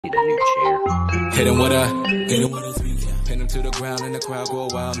Need a new chair. Hit him with a pin him to the ground and the crowd go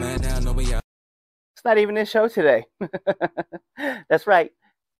wild, man. Now nobody out. It's not even a show today. That's right.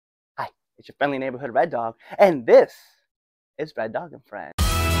 Hi, it's your friendly neighborhood Red Dog, and this is Red Dog and Friends.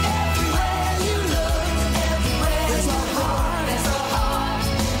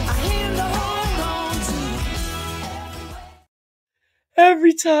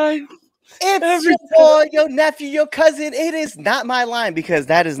 Every time. It's your boy, your nephew, your cousin. It is not my line because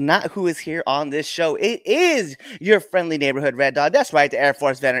that is not who is here on this show. It is your friendly neighborhood Red Dog. That's right, the Air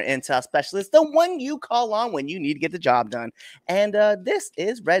Force veteran intel specialist, the one you call on when you need to get the job done. And this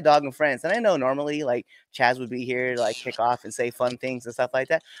is Red Dog and Friends. And I know normally like Chaz would be here to like kick off and say fun things and stuff like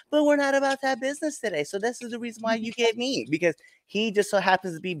that, but we're not about that business today. So this is the reason why you get me, because he just so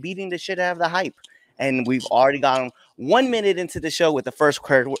happens to be beating the shit out of the hype. And we've already gotten 1 minute into the show with the first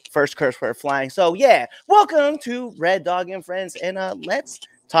curse word flying. So yeah, welcome to Red Dog and Friends, and let's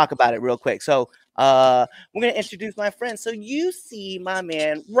talk about it real quick. So we're gonna introduce my friend. So you see my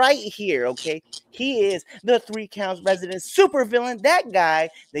man right here, okay? He is the 3 Counts resident supervillain, that guy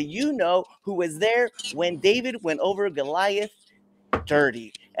that you know who was there when David went over Goliath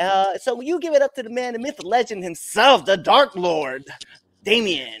dirty. So you give it up to the man, the myth, the legend himself, the Dark Lord,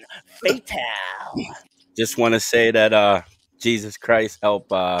 Damien Fatal. Just want to say that Jesus Christ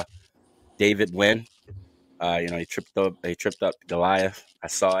helped David win. He tripped up Goliath. I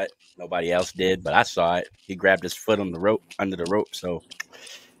saw it. Nobody else did, but I saw it. He grabbed his foot on the rope, under the rope, so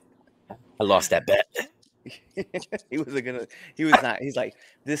I lost that bet. He was not. He's like,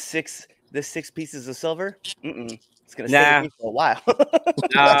 this six pieces of silver. It's gonna stay with me for a while.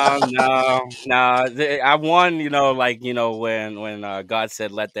 No. I won. When God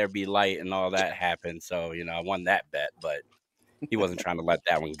said, "Let there be light," and all that happened. So I won that bet, but he wasn't trying to let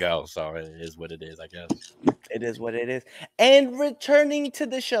that one go. So it is what it is, I guess. It is what it is. And returning to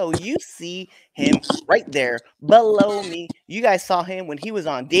the show, you see him right there below me. You guys saw him when he was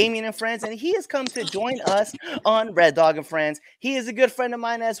on Damien and Friends, and he has come to join us on Red Dog and Friends. He is a good friend of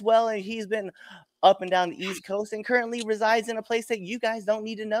mine as well, and he's been up and down the East Coast and currently resides in a place that you guys don't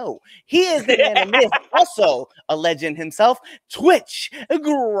need to know. He is the man of myth, also a legend himself, Twitch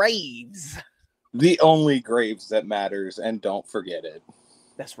Graves. The only Graves that matters, and don't forget it.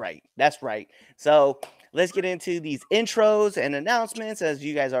 That's right. That's right. So let's get into these intros and announcements, as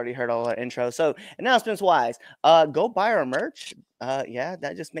you guys already heard all our intros. So announcements wise, go buy our merch. Yeah,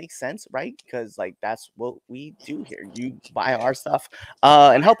 that just makes sense, right? Because like that's what we do here. You buy our stuff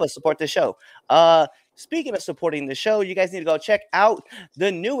and help us support the show. Speaking of supporting the show, you guys need to go check out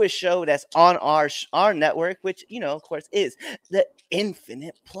the newest show that's on our network, which of course is the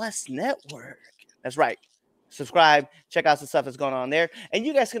Infinite Plus Network. That's right. Subscribe, check out some stuff that's going on there. And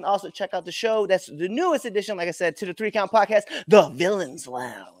you guys can also check out the show that's the newest edition, like I said, to the 3 Count podcast, The Villains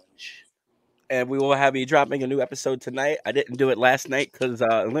Lounge. And we will be dropping a new episode tonight. I didn't do it last night because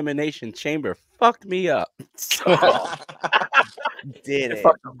Elimination Chamber fucked me up. So Did it.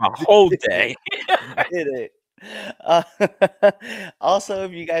 Fucked up my whole day. Did it. Also,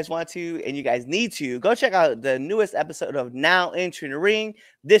 if you guys want to and you guys need to, go check out the newest episode of Now Entering the Ring.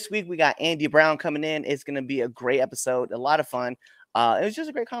 This week we got Andy Brown coming in. It's going to be a great episode, a lot of fun. It was just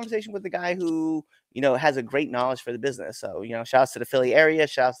a great conversation with the guy who has a great knowledge for the business. So shout outs to the Philly area,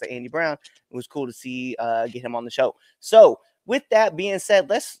 shout outs to Andy Brown. It was cool to see get him on the show. So with that being said,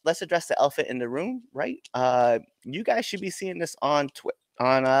 let's address the elephant in the room, right? You guys should be seeing this on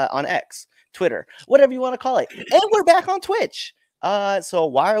X, Twitter, whatever you want to call it. And we're back on Twitch. So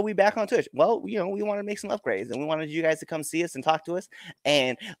why are we back on Twitch? Well, we want to make some upgrades, and we wanted you guys to come see us and talk to us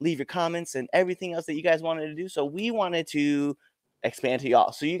and leave your comments and everything else that you guys wanted to do. So we wanted to expand to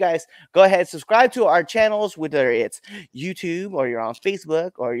y'all. So you guys go ahead, subscribe to our channels, whether it's YouTube or you're on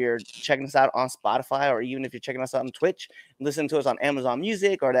Facebook or you're checking us out on Spotify, or even if you're checking us out on Twitch, listen to us on Amazon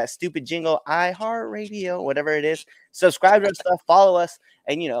Music or that stupid jingle iHeartRadio, whatever it is. Subscribe to our stuff, follow us,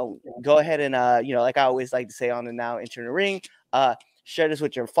 and go ahead and like I always like to say on the Now Entering the Ring, share this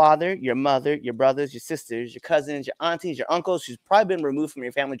with your father, your mother, your brothers, your sisters, your cousins, your aunties, your uncles who's probably been removed from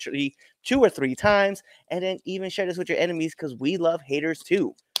your family tree 2 or 3 times, and then even share this with your enemies because we love haters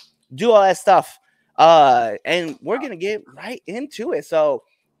too. Do all that stuff, and we're gonna get right into it. So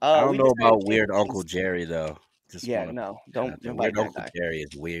I don't know about weird Uncle Jerry though. Don't weird Uncle Jerry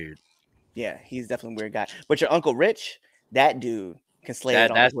is weird. Yeah, he's definitely a weird guy. But your Uncle Rich, that dude can slay it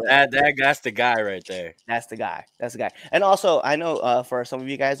on that's the guy right there. That's the guy. And also, I know for some of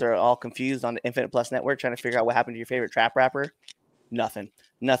you guys are all confused on the Infinite Plus Network trying to figure out what happened to your favorite trap rapper. Nothing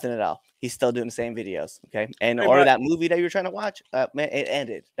at all. He's still doing the same videos. Okay. And that movie that you were trying to watch, man, it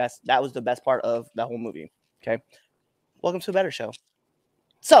ended. That was the best part of that whole movie. Okay. Welcome to a better show.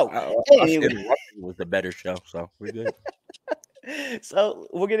 So, Us anyway, interrupting was the better show, so we're good. so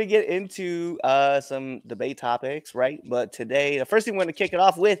we're gonna get into some debate topics, right? But today, the first thing we're gonna kick it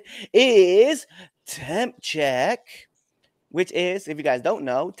off with is temp check, which is, if you guys don't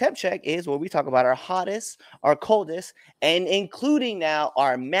know, temp check is where we talk about our hottest, our coldest, and including now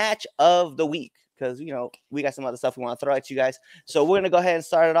our match of the week. Because we got some other stuff we want to throw at you guys. So we're gonna go ahead and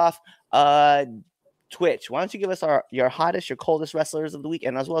start it off. Twitch, why don't you give us your hottest, your coldest wrestlers of the week,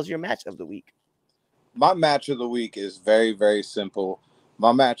 and as well as your match of the week? My match of the week is very, very simple.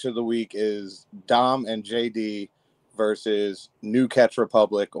 My match of the week is Dom and JD versus New Catch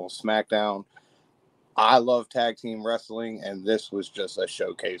Republic on SmackDown. I love tag team wrestling, and this was just a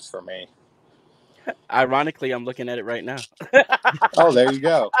showcase for me. Ironically, I'm looking at it right now. Oh, there you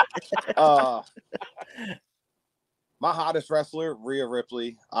go. My hottest wrestler, Rhea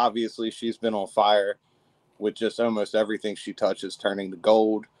Ripley. Obviously, she's been on fire with just almost everything she touches turning to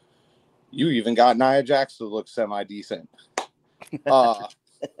gold. You even got Nia Jax to look semi-decent.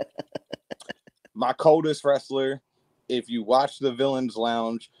 My coldest wrestler, if you watch the Villains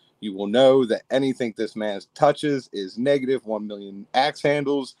Lounge, you will know that anything this man touches is negative 1 million axe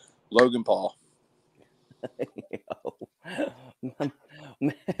handles. Logan Paul.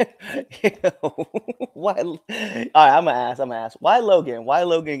 Why? All right, I'm gonna ask. Why Logan? Why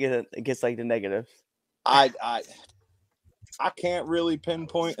Logan gets like the negatives? I can't really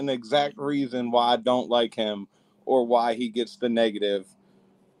pinpoint an exact reason why I don't like him or why he gets the negative,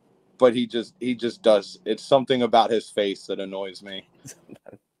 but he just does. It's something about his face that annoys me.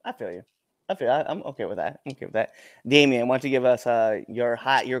 I feel you. I'm okay with that. I'm okay with that. Damien, why don't you give us your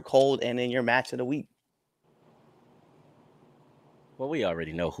hot, your cold, and then your match of the week? Well, we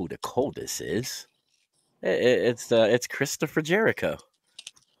already know who the coldest is. It's Christopher Jericho.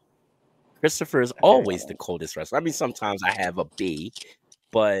 Christopher is always the coldest wrestler. I mean, sometimes I have a B,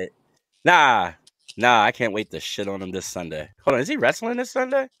 but nah, I can't wait to shit on him this Sunday. Hold on, is he wrestling this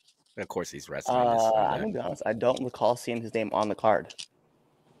Sunday? Of course he's wrestling this Sunday. I'm gonna be honest, I don't recall seeing his name on the card.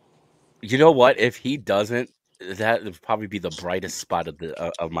 You know what? If he doesn't, that would probably be the brightest spot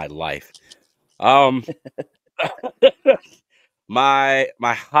of my life. My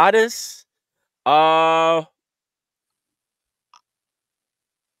hottest, ooh,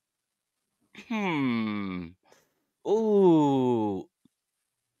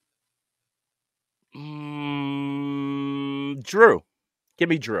 Drew. Give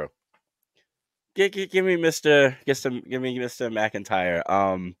me Drew. Give me Mr. Give me Mr. McIntyre.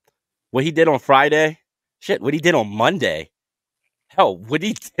 What he did on Friday, shit. What he did on Monday, hell, what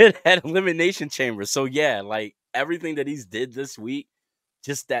he did at Elimination Chamber. So yeah, like everything that he's did this week,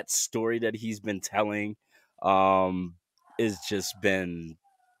 just that story that he's been telling, is just been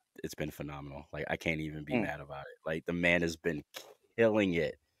phenomenal. Like I can't even be mad about it. Like the man has been killing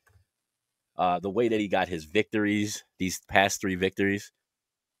it. The way that he got his victories, these past 3 victories,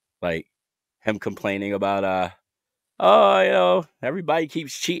 like him complaining about everybody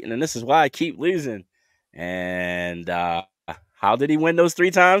keeps cheating and this is why I keep losing. And how did he win those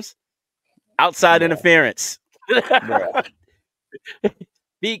 3 times? Outside interference.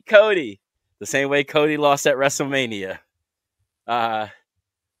 Beat Cody the same way Cody lost at WrestleMania.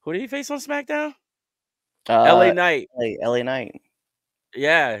 Who did he face on SmackDown? LA Knight. LA Knight.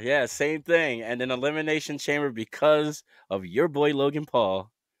 Yeah, same thing. And then Elimination Chamber, because of your boy Logan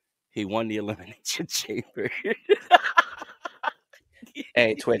Paul, he won the Elimination Chamber.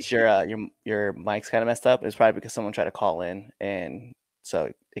 Hey, Twitch, your mic's kind of messed up. It's probably because someone tried to call in, and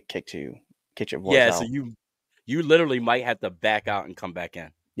so it kicked your voice out. So you literally might have to back out and come back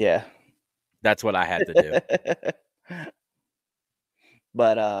in. Yeah, that's what I had to do.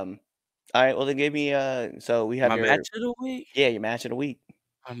 But all right. Well, then give me so we have my your match of the week. Yeah, your match of the week.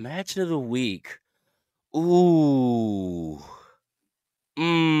 A match of the week. Ooh.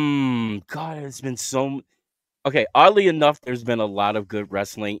 God, it's been so. Okay, oddly enough, there's been a lot of good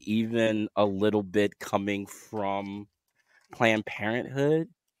wrestling, even a little bit coming from Planned Parenthood.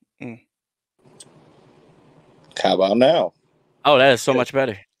 How about now? Oh, that is so much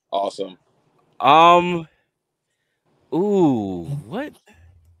better. Awesome. Ooh, what?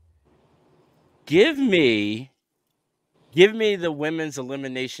 Give me the women's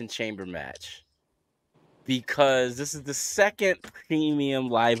Elimination Chamber match, because this is the second premium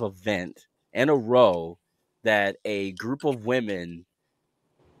live event in a row that a group of women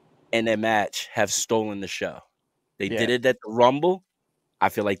in a match have stolen the show. They did it at the Rumble. I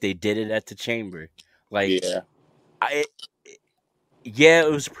feel like they did it at the Chamber. Like,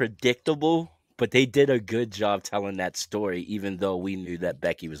 it was predictable, but they did a good job telling that story, even though we knew that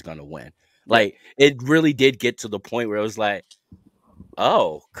Becky was going to win. Like, it really did get to the point where it was like,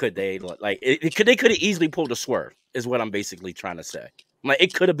 oh, could they like they could have easily pulled a swerve, is what I'm basically trying to say. Like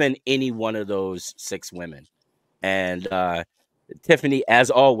it could have been any one of those 6 women. And Tiffany, as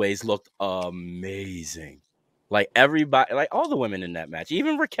always, looked amazing. Like everybody, like all the women in that match,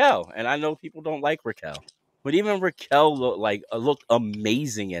 even Raquel. And I know people don't like Raquel, but even Raquel looked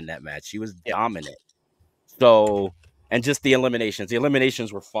amazing in that match. She was Yep. dominant. So, and just the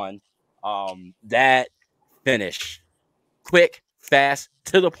eliminations were fun. That finish, quick, fast,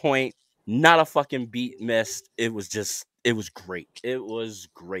 to the point, not a fucking beat missed. It was great. It was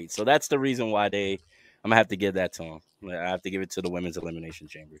great. So that's the reason why I'm gonna have to give that to them. I have to give it to the women's elimination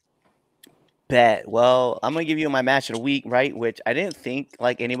chamber. Bet. Well, I'm gonna give you my match of the week, right? Which I didn't think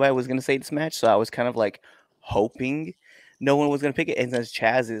like anybody was gonna say this match, so I was kind of like hoping no one was gonna pick it. And since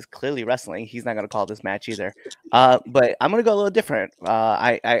Chaz is clearly wrestling, he's not gonna call this match either. But I'm gonna go a little different.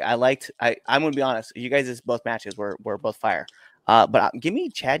 I'm gonna be honest. You guys' both matches were both fire. But give me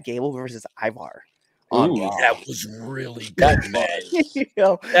Chad Gable versus Ivar on Ooh, Raw. That was really good, That's man. You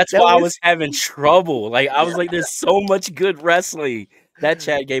know, That's that why I was- was having trouble. Like I was like, there's so much good wrestling. That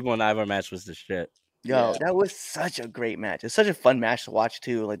Chad Gable and Ivar match was the shit. Yo, Yeah. that was such a great match. It's such a fun match to watch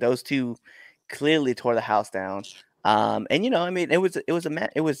too. Like those two clearly tore the house down. And I mean, it was a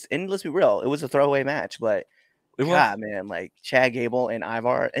match. It was, and let's be real, it was a throwaway match. But It was. God, man, like Chad Gable and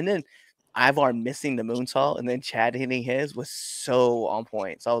Ivar, and then Ivar missing the moonsault, and then Chad hitting his was so on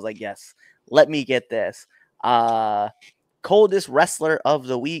point. So I was like, yes, let me get this. Coldest wrestler of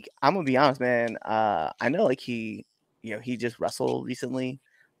the week. I'm gonna be honest, man. I know like he just wrestled recently,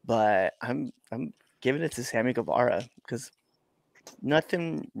 but I'm giving it to Sammy Guevara because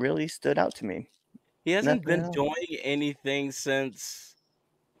nothing really stood out to me. He hasn't Nothing been else. doing anything since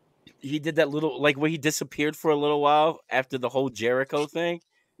he did that little like where he disappeared for a little while after the whole Jericho thing.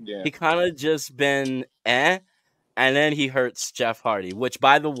 Yeah. He kind of just been and then he hurts Jeff Hardy, which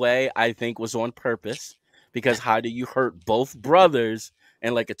by the way I think was on purpose because how do you hurt both brothers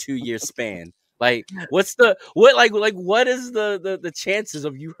in like a 2-year span? Like what is the chances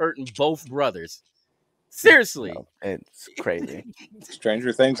of you hurting both brothers? Seriously. No, it's crazy.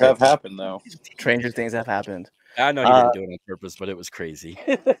 Stranger things have happened, though. Stranger things have happened. I know he didn't do it on purpose, but it was crazy.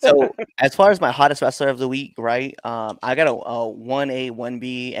 So as far as my hottest wrestler of the week, right? I got a 1A,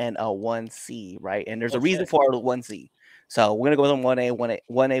 1B, and a 1C, right? And there's a reason Okay. for the 1C. So we're gonna go with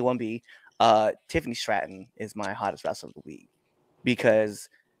 1A, 1B. Tiffany Stratton is my hottest wrestler of the week because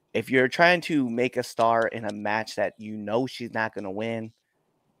if you're trying to make a star in a match that you know she's not gonna win,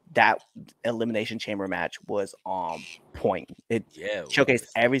 that elimination chamber match was on point. It Yeah. showcased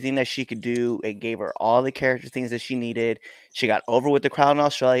everything that she could do. It gave her all the character things that she needed. She got over with the crowd in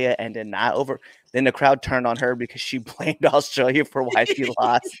Australia and then not over. Then the crowd turned on her because she blamed Australia for why she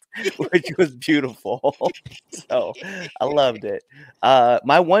lost, which was beautiful. So I loved it.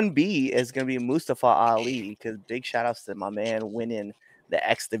 My 1B is going to be Mustafa Ali because big shout outs to my man winning the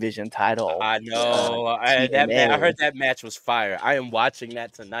X Division title. I know. I TNA. heard that match was fire. I am watching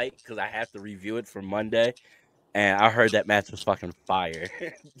that tonight because I have to review it for Monday, and I heard that match was fucking fire.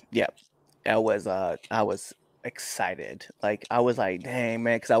 Yeah, I was excited. Like I was like, dang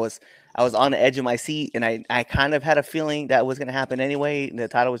man, because I was on the edge of my seat, and I kind of had a feeling that was gonna happen anyway. And the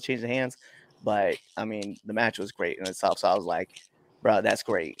title was changing hands, but I mean the match was great in itself. So I was like, bro, that's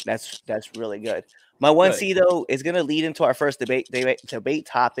great. That's really good. My 1C though is gonna lead into our first debate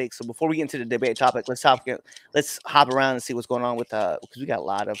topic. So before we get into the debate topic, let's hop around and see what's going on with because we got a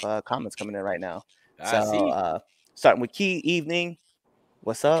lot of comments coming in right now. I see. Starting with Key Evening.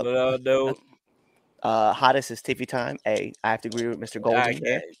 What's up? No, Hottest is Tiffy time. Hey, I have to agree with Mr. Golden.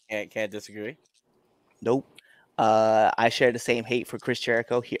 can't disagree. Nope. I share the same hate for Chris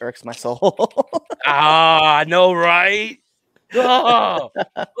Jericho. He irks my soul. I know, right? Oh.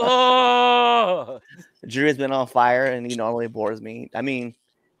 Drew has been on fire, and he normally bores me. I mean,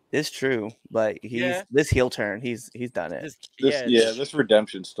 it's true, but this heel turn, he's done it. This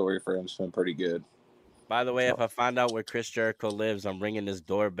redemption story for him's been pretty good. By the way, if I find out where Chris Jericho lives, I'm ringing this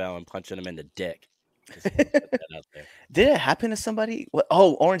doorbell and punching him in the dick. Just wanna put that out there. Did it happen to somebody? What?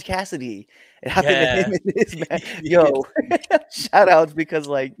 Oh, Orange Cassidy. It happened to him in this match. Yo, shout outs because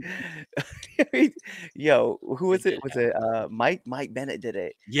like, yo, who was it? Was it Mike Bennett did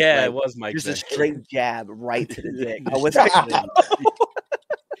it? Yeah, like, it was Mike. Just Bennett. a straight jab right to the dick. I was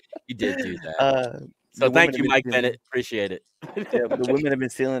He did do that. So the thank women you, have Mike been Bennett. Appreciate it. yeah, the women have been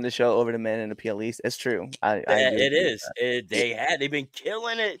stealing the show over the men in the PLEs. It's true. I agree It with is. that. They've been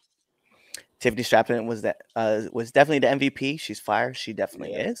killing it. Tiffany Stratton was definitely the MVP. She's fire. She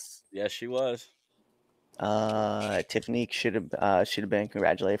definitely is. Yes, she was. Tiffany should have been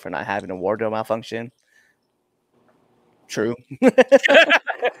congratulated for not having a wardrobe malfunction. True.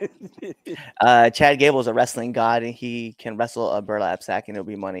 Chad Gable's a wrestling god, and he can wrestle a burlap sack, and it'll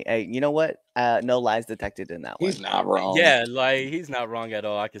be money. Hey, you know what? No lies detected in that one. He's not wrong. Yeah, like he's not wrong at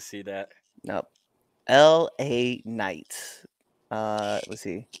all. I can see that. Nope. L.A. Knight. Let's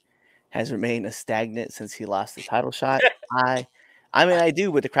see. Has remained a stagnant since he lost the title shot. I mean, I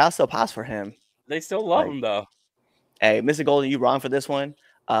do, but the crowd still pops for him. They still love Like, him though. Hey, Mr. Golden, you wrong for this one.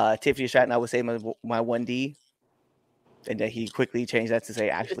 Tiffany Stratton, I would say my 1D. And then he quickly changed that to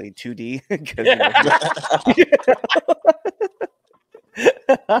say actually 2D because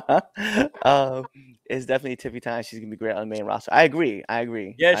it's definitely Tiffy time. She's gonna be great on the main roster. I agree.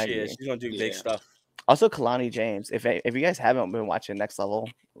 Yeah, she is. She's gonna do big stuff. Also, Kalani James. If you guys haven't been watching Next Level,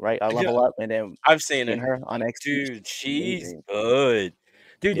 right? I'll level up, and then I've seen her on NXT. Dude, she's good.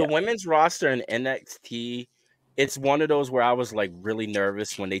 Dude, the women's roster in NXT, it's one of those where I was like really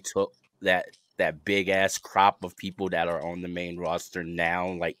nervous when they took that big ass crop of people that are on the main roster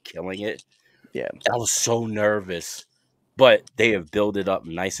now, like killing it. Yeah, I was so nervous, but they have built it up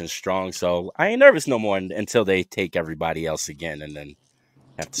nice and strong. So I ain't nervous no more until they take everybody else again, and then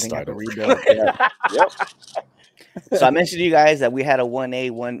have to start over. Rebuild. Yeah. Yep. So I mentioned to you guys that we had a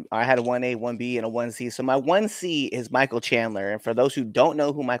 1A, I had a 1A, 1B, and a 1C. So my 1C is Michael Chandler. And for those who don't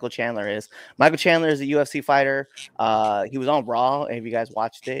know who Michael Chandler is a UFC fighter. He was on Raw, and if you guys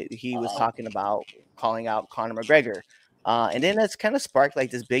watched it, he was talking about calling out Conor McGregor. And then that's kind of sparked like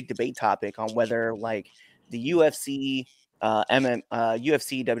this big debate topic on whether like the UFC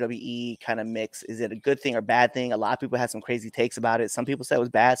UFC WWE kind of mix, is it a good thing or bad thing? A lot of people had some crazy takes about it. Some people said it was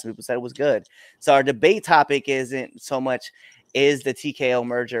bad, some people said it was good. So our debate topic isn't so much is the TKO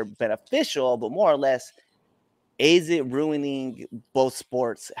merger beneficial, but more or less, is it ruining both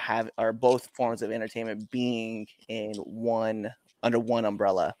sports or both forms of entertainment being in under one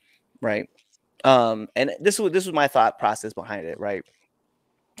umbrella, right? And this was my thought process behind it, right?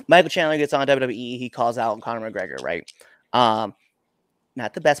 Michael Chandler gets on WWE, he calls out Conor McGregor, right?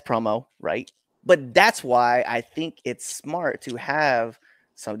 Not the best promo, right? But that's why I think it's smart to have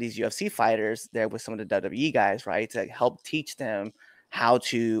some of these UFC fighters there with some of the WWE guys, right? To help teach them how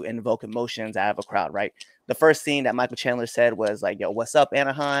to invoke emotions out of a crowd, right? The first thing that Michael Chandler said was like, yo, what's up,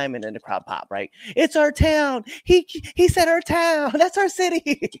 Anaheim? And then the crowd pop, right? It's our town. He said our town. That's our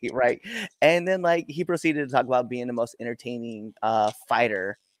city, right? And then like he proceeded to talk about being the most entertaining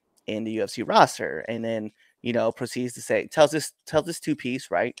fighter in the UFC roster. And then, you know, proceeds to say, tells this two-piece,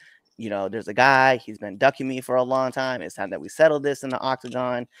 right? You know, there's a guy, he's been ducking me for a long time. It's time that we settle this in the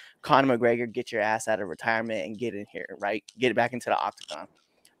octagon. Conor McGregor, get your ass out of retirement and get in here, right? Get it back into the octagon.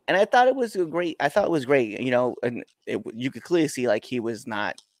 And I thought it was great, you know, and you could clearly see like he's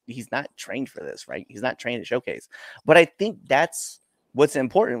not trained for this, right? He's not trained to showcase. But I think that's what's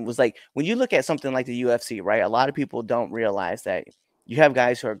important was like when you look at something like the UFC, right? A lot of people don't realize that you have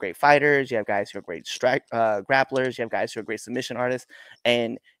guys who are great fighters, you have guys who are great grapplers, you have guys who are great submission artists,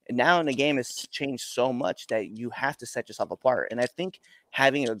 and now in the game has changed so much that you have to set yourself apart. And I think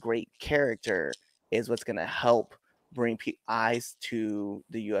having a great character is what's going to help bring eyes to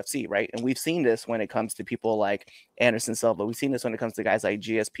the UFC, right? And we've seen this when it comes to people like Anderson Silva. We've seen this when it comes to guys like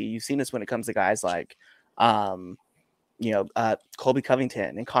GSP. You've seen this when it comes to guys like, Colby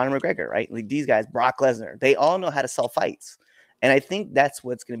Covington and Conor McGregor, right? Like these guys, Brock Lesnar, they all know how to sell fights. And I think that's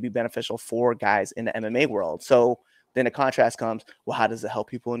what's going to be beneficial for guys in the MMA world. So then the contrast comes, well, how does it help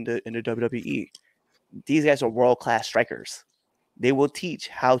people in the WWE? These guys are world-class strikers. They will teach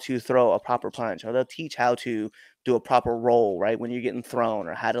how to throw a proper punch, or they'll teach how to do a proper roll, right? When you're getting thrown,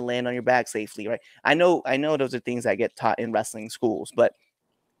 or how to land on your back safely, right? I know those are things that get taught in wrestling schools, but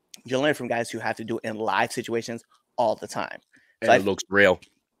you learn from guys who have to do it in live situations all the time. So it looks real.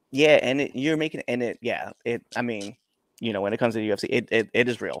 Yeah, and I mean, you know, when it comes to the UFC, it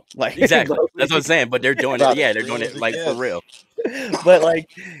is real. Like exactly, that's what I'm saying. But they're doing it. Yeah, they're doing it like for real. But like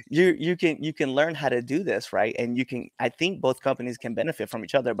you can learn how to do this, right? And I think both companies can benefit from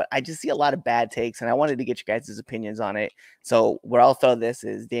each other. But I just see a lot of bad takes, and I wanted to get you guys' opinions on it. So where I'll throw this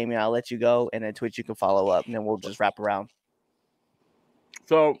is, Damien, I'll let you go, and then Twitch you can follow up, and then we'll just wrap around.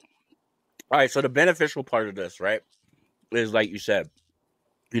 So, all right. So the beneficial part of this, right, is like you said,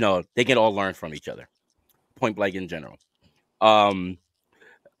 you know, they can all learn from each other. Point blank in general.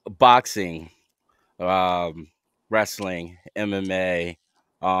 Boxing, wrestling, MMA,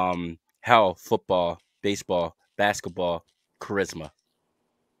 hell, football, baseball, basketball, charisma.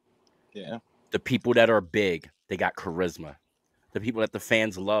 Yeah. The people that are big, they got charisma. The people that the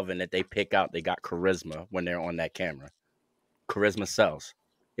fans love and that they pick out, they got charisma when they're on that camera. Charisma sells.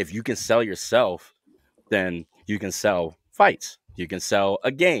 If you can sell yourself, then you can sell fights. You can sell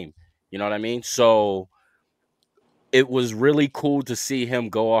a game. You know what I mean? So it was really cool to see him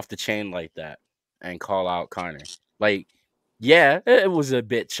go off the chain like that and call out Connor. Like, yeah, it was a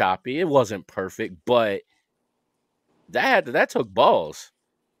bit choppy. It wasn't perfect, but that took balls.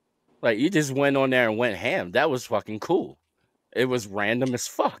 Like, you just went on there and went ham. That was fucking cool. It was random as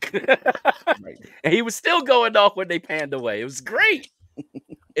fuck. Right. And he was still going off when they panned away. It was great.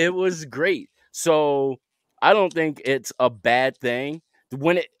 It was great. So I don't think it's a bad thing.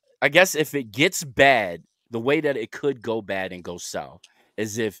 I guess if it gets bad, the way that it could go bad and go south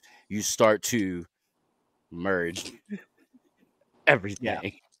is if you start to merge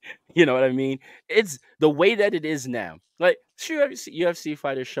everything. You know what I mean? It's the way that it is now. Like, sure, UFC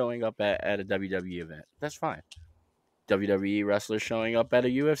fighters showing up at a WWE event. That's fine. WWE wrestlers showing up at a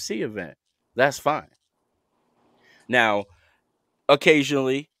UFC event. That's fine. Now,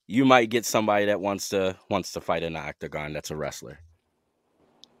 occasionally, you might get somebody that wants to fight in the octagon that's a wrestler.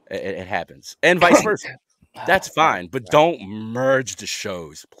 It happens. And vice versa. That's fine, but don't merge the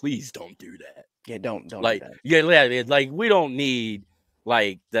shows. Please don't do that. Yeah, don't do Like, that. yeah, like we don't need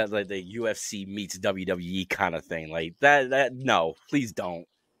like that, like the UFC meets WWE kind of thing. Like that no, please don't.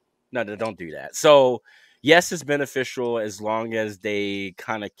 No, don't do that. So yes, it's beneficial as long as they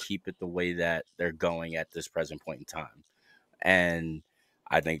kind of keep it the way that they're going at this present point in time. And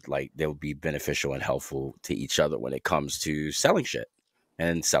I think like they'll be beneficial and helpful to each other when it comes to selling shit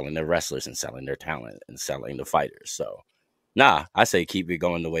and selling their wrestlers and selling their talent and selling the fighters. So nah, I say keep it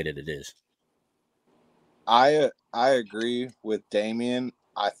going the way that it is. I agree with Damien.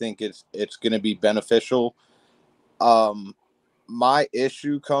 I think it's going to be beneficial. My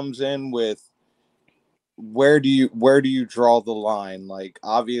issue comes in with where do you draw the line? Like,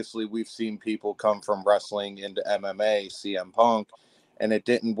 obviously we've seen people come from wrestling into MMA, CM Punk, and it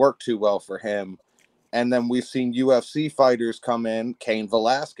didn't work too well for him. And then we've seen UFC fighters come in, Cain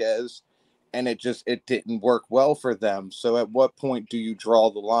Velasquez, and it didn't work well for them. So at what point do you draw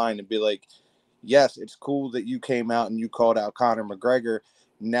the line and be like, yes, it's cool that you came out and you called out Conor McGregor.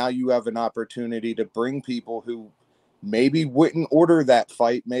 Now you have an opportunity to bring people who maybe wouldn't order that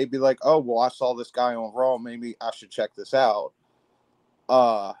fight. Maybe like, oh, well, I saw this guy on Raw. Maybe I should check this out.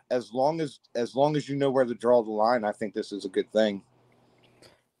 As long as you know where to draw the line, I think this is a good thing.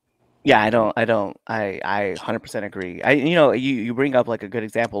 Yeah, I 100% agree. You bring up like a good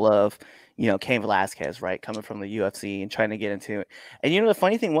example of, Cain Velasquez, right? Coming from the UFC and trying to get into it. And the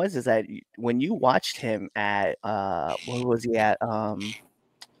funny thing is that when you watched him at, where was he at?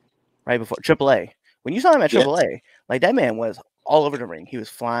 Right before AAA. When you saw him at AAA, like that man was all over the ring. He was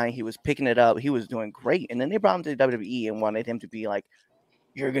flying. He was picking it up. He was doing great. And then they brought him to WWE and wanted him to be like,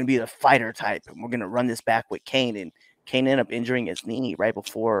 you're going to be the fighter type. And we're going to run this back with Cain. And Cain ended up injuring his knee right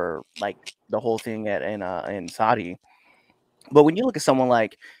before like the whole thing in Saudi. But when you look at someone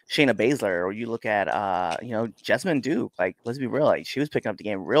like Shayna Baszler, or you look at Jessamine Duke, like let's be real, like she was picking up the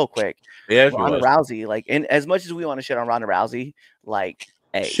game real quick. Yeah, Ronda Rousey, like, and as much as we want to shit on Ronda Rousey, like,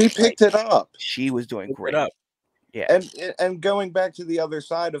 hey, she picked it up. She was doing great. Yeah, and going back to the other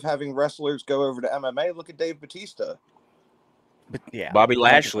side of having wrestlers go over to MMA, look at Dave Bautista. But yeah, Bobby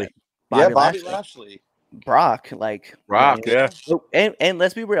Lashley. Bobby Lashley. Brock, like yeah. And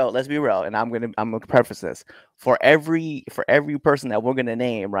let's be real, and I'm gonna preface this for every person that we're gonna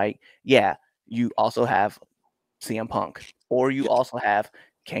name, right? Yeah, you also have CM Punk, or you also have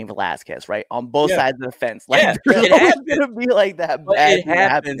Cain Velasquez, right? On both sides of the fence. Like, it's gonna be like that. But it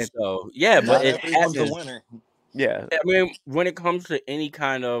happens though. Yeah, but it happens. A winner. Yeah, I mean, when it comes to any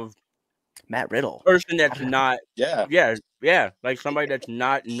kind of Matt Riddle person that's not, like somebody that's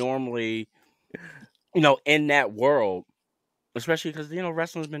not normally, in that world, especially because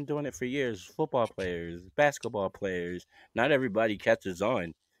wrestling's been doing it for years. Football players, basketball players, not everybody catches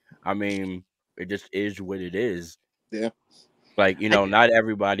on. I mean, it just is what it is. Yeah, like not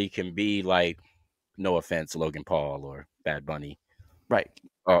everybody can be like, no offense, Logan Paul or Bad Bunny, right?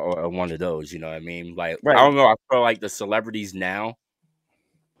 Or one of those, you know what I mean? Like, right. I don't know. I feel like the celebrities now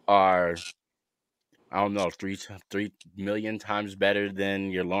are, I don't know, 3 million times better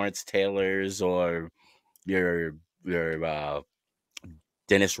than your Lawrence Taylors or your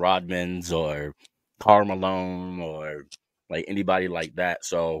Dennis Rodmans or Karl Malone or like anybody like that.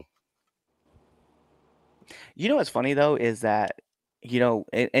 So, what's funny though is that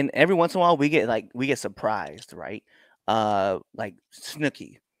and every once in a while we get surprised, right? Like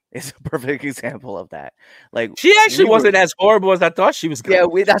Snooki is a perfect example of that. Like, she actually wasn't as horrible as I thought she was. Yeah,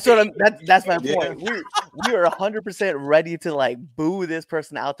 that's my point. We are 100% ready to like boo this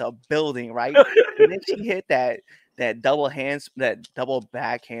person out the building, right? And then she hit that double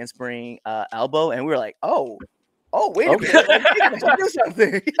back handspring elbow, and we were like, oh, Oh, wait a Okay. minute. Like, maybe I should do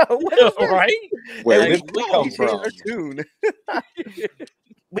something. Yo, what is this? Right? Where And did we we whoa. come changed from? our tune.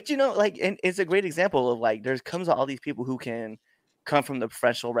 But you know, like, and it's a great example of like there's comes all these people who can come from the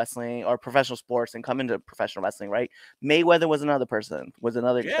professional wrestling or professional sports and come into professional wrestling, right? Mayweather was another person,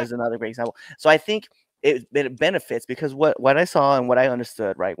 Yeah. is another great example. So I think it benefits because what I saw and what I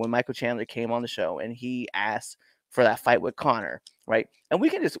understood, right, when Michael Chandler came on the show and he asked for that fight with Connor, right? And we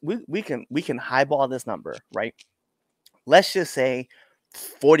can just we can highball this number, right? Let's just say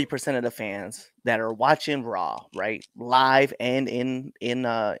 40% of the fans that are watching Raw, right, live and in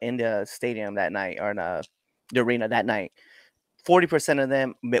the stadium that night or in the arena that night, 40% of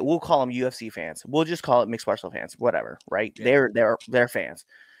them, we'll call them UFC fans. We'll just call it mixed martial fans, whatever, right? Yeah. They're fans.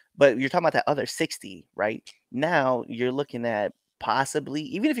 But you're talking about that other 60, right? Now you're looking at possibly,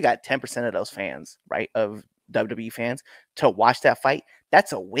 even if you got 10% of those fans, right, of WWE fans to watch that fight,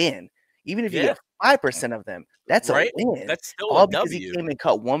 that's a win. Even if you Yeah. get 5% of them, that's a Right? win. That's still All a because he W. came and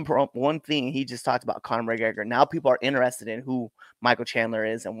cut one thing. He just talked about Conor McGregor. Now people are interested in who Michael Chandler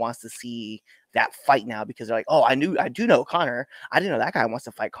is and wants to see that fight now because they're like, oh, I do know Conor. I didn't know that guy wants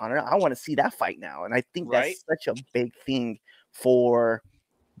to fight Conor. I want to see that fight now. And I think Right? that's such a big thing for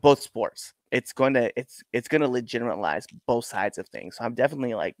both sports. It's going to legitimize both sides of things. So I'm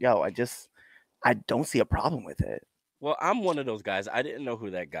definitely like, yo, I don't see a problem with it. Well, I'm one of those guys. I didn't know who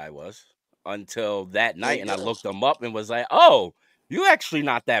that guy was until that There you night, and I go. looked him up and was like, "Oh, you actually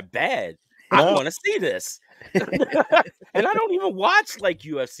not that bad. I No. want to see this." And I don't even watch like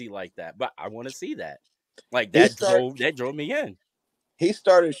UFC like that, but I want to see that. Like that drove me in. He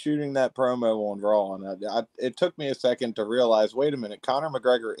started shooting that promo on Raw, and it took me a second to realize, wait a minute, Conor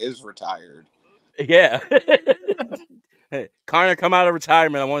McGregor is retired. Yeah. Hey, Conor, come out of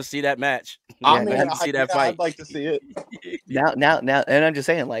retirement. I want to see that match. Yeah, I mean, I need to see that fight. I'd like to see it. now, and I'm just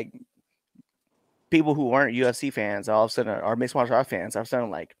saying, like, people who weren't UFC fans all of a sudden are mixed martial art fans. All of a sudden,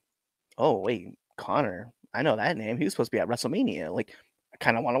 like, oh wait, Conor, I know that name. He was supposed to be at WrestleMania. Like, I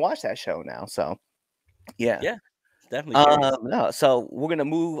kind of want to watch that show now. So, yeah. Yeah, definitely curious. No, so we're gonna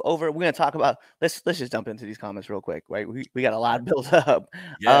move over. We're gonna talk about let's just jump into these comments real quick, right? We got a lot built up.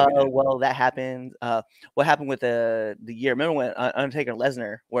 Yeah, we do. Well, that happened. What happened with the year? Remember when Undertaker and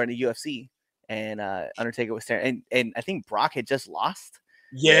Lesnar were in the UFC and Undertaker was staring, and I think Brock had just lost.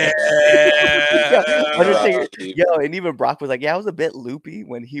 Yeah. Undertaker, and even Brock was like, "Yeah, I was a bit loopy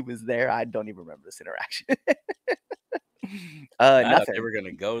when he was there. I don't even remember this interaction." I thought Nothing. they were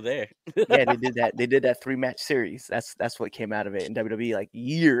gonna go there. Yeah, they did that. They did that 3-match series. That's what came out of it in WWE like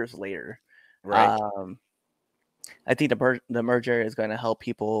years later. Right. I think the merger is going to help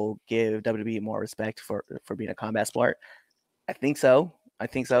people give WWE more respect for being a combat sport. I think so.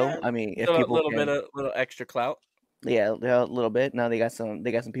 Yeah, I mean, if a people little extra clout. yeah, a little bit. Now they got some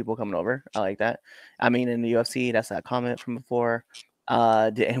people coming over. I like that. I mean, in the UFC, that's that comment from before.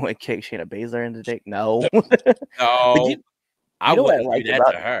 Did anyone kick Shayna Baszler in the dick? No. No, I know what I wouldn't liked do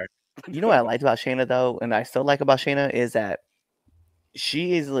that to her. You know what I liked about Shayna though, and I still like about Shayna is that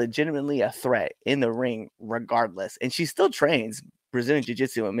she is legitimately a threat in the ring, regardless, and she still trains Brazilian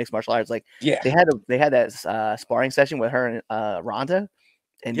Jiu-Jitsu and mixed martial arts. Like Yeah. they had that sparring session with her and Ronda,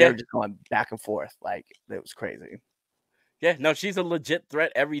 and they were just going back and forth. Like it was crazy. Yeah, no, she's a legit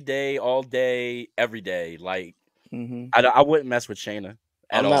threat every day, all day, every day. Like Mm-hmm. I wouldn't mess with Shayna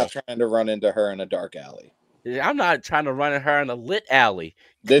at all. I'm not trying to run into her in a dark alley. I'm not trying to run at her in a lit alley.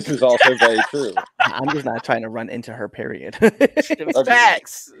 This is also very true. I'm just not trying to run into her. Period.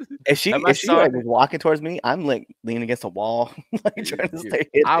 Facts. If she like, was walking towards me, I'm like leaning against a wall, like trying to stay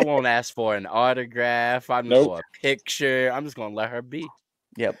hidden. I won't ask for an autograph. I'm not for a picture. I'm just gonna let her be.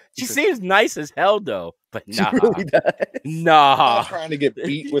 Yep. She seems nice as hell though, but nah. She really does. Nah. I'm trying to get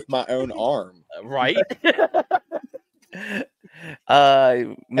beat with my own arm. Right?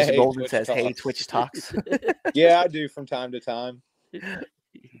 Mr. Golden says, Talks. "Hey, Twitch talks." Yeah, I do from time to time.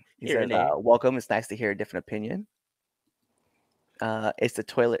 He says, "Welcome. It's nice to hear a different opinion." It's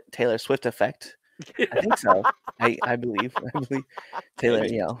the Taylor Swift effect. I think so. I believe Taylor.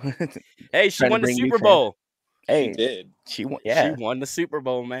 You know, hey, she won the Super Bowl. Hey, she did. She won. Yeah, she won the Super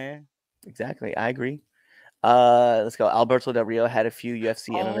Bowl, man. Exactly. I agree. Let's go. Alberto Del Rio had a few UFC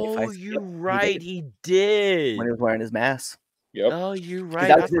MMA fights. Oh, you're right. He did. When he was wearing his mask. Yep. Oh, you're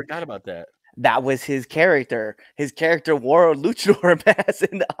right. I forgot about that. That was his character. His character wore a luchador mask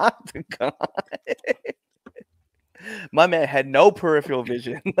in the octagon. My man had no peripheral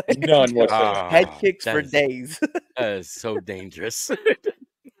vision. None whatsoever. Head kicks for days. That is so dangerous.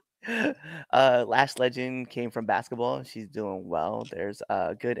 Lash Legend came from basketball. She's doing well. There's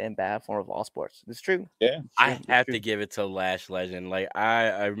a good and bad form of all sports. It's true. Yeah. I have to give it to Lash Legend. Like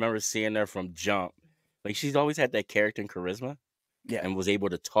I remember seeing her from Jump Like she's always had that character and charisma, Yeah. and was able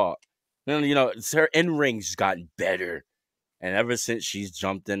to talk. And her in ring's gotten better, and ever since she's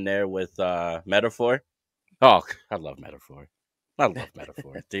jumped in there with Metaphor, oh, I love Metaphor. I love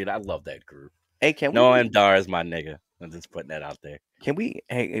Metaphor, dude. I love that group. Hey, can No, we? and Dar is my nigga. I'm just putting that out there. Can we?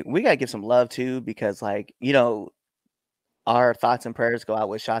 Hey, we gotta give some love too, because like our thoughts and prayers go out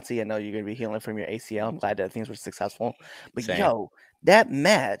with Shotzi. I know you're gonna be healing from your ACL. I'm glad that things were successful. But Same. that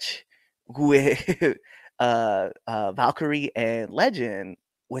match with Valkyrie and Legend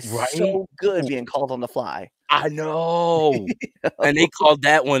was so good being called on the fly. I know. And they called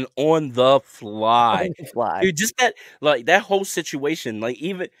that one on the fly. On the fly. Dude, just that whole situation, like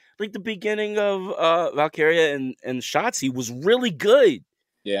even like the beginning of Valkyria and Shotzi was really good.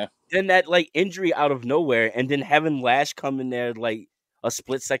 Yeah. Then that like injury out of nowhere, and then having Lash come in there like a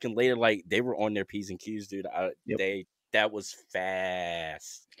split second later, like they were on their P's and Q's, dude. That was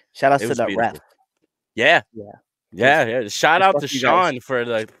fast. Shout out to the ref. Yeah. Shout out to fuck you guys. Sean for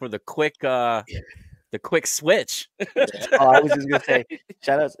the quick switch. Oh, I was just gonna say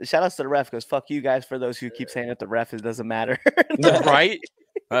shout outs to the ref, because fuck you guys for those who keep saying that the ref it doesn't matter. Right?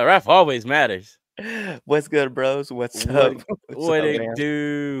 The ref always matters. What's good, bros? What's up? What it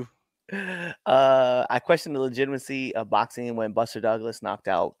do? I question the legitimacy of boxing when Buster Douglas knocked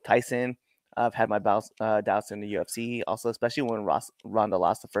out Tyson. I've had my doubts in the UFC, also especially when Ronda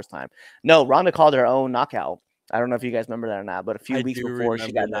lost the first time. No, Ronda called her own knockout. I don't know if you guys remember that or not, but a few weeks before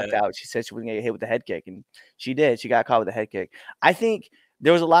she got knocked out, she said she was going to get hit with the head kick, and she did. She got caught with the head kick. I think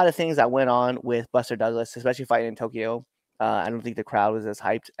there was a lot of things that went on with Buster Douglas, especially fighting in Tokyo. I don't think the crowd was as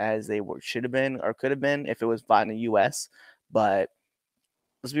hyped as they should have been or could have been if it was fought in the U.S. But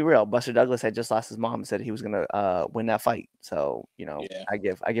let's be real, Buster Douglas had just lost his mom and said he was going to win that fight. So, I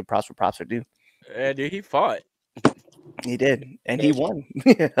give props where props are due. Yeah, dude, he fought. He did, and he won.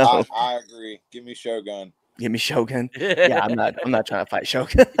 I agree. Give me Shogun. Give me Shogun. Yeah, I'm not trying to fight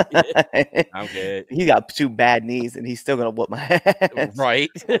Shogun. I'm good. He got 2 bad knees, and he's still gonna whoop my ass.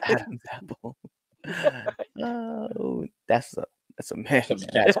 Right. Adam's apple. Oh, that's a man.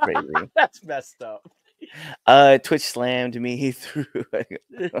 That's crazy. That's messed up. Twitch slammed me. He threw a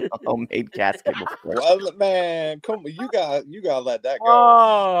homemade casket before. Well, man, come on, you gotta let that go.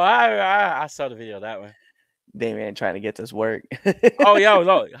 Oh, I saw the video of that one. Damien trying to get this work. Oh, yo,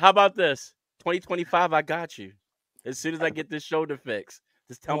 no. How about this? 2025, I got you. As soon as I get this shoulder fixed,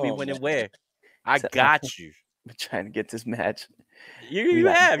 just tell me when and where. I got you. I'm trying to get this match. You've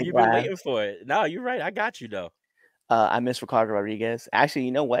been waiting for it. No, you're right. I got you though. I miss Ricardo Rodriguez. Actually,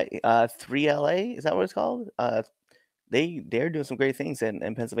 you know what? 3LA, is that what it's called? They're doing some great things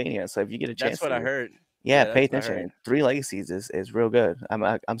in Pennsylvania. So if you get a chance, that's what I heard. Yeah, pay attention. 3 Legacies is real good.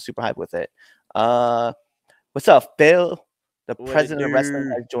 I'm super hyped with it. What's up, Phil? The president of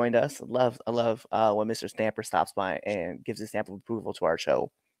wrestling has joined us. I love when Mr. Stamper stops by and gives his stamp of approval to our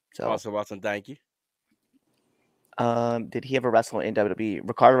show. So awesome, thank you. Did he ever wrestle in WWE?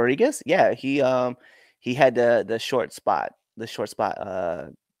 Ricardo Rodriguez? Yeah, he had the short spot.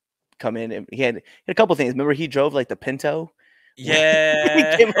 Come in, and he had a couple things. Remember, he drove like the Pinto. Yeah, he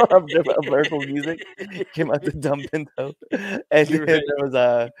came out of vertical music. Came out the dumb Pinto, and then there was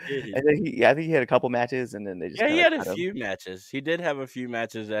and then I think he had a couple matches, and then they just he had a few matches. He did have a few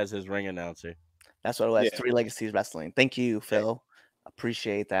matches as his ring announcer. That's what it was. 3 Legacies Wrestling. Thank you, Phil.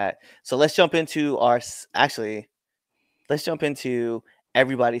 Appreciate that. So let's jump into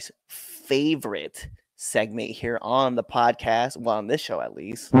everybody's favorite segment here on the podcast. Well, on this show at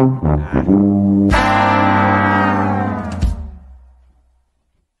least.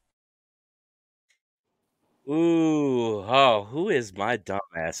 Who is my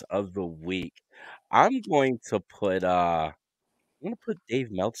dumbass of the week? I'm going to put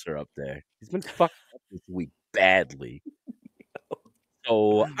Dave Meltzer up there. He's been fucked up this week badly.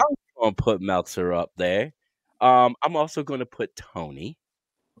 So I'm going to put Meltzer up there. I'm also going to put Tony,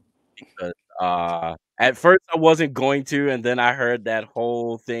 because at first I wasn't going to, and then I heard that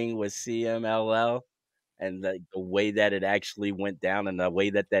whole thing with CMLL and the way that it actually went down and the way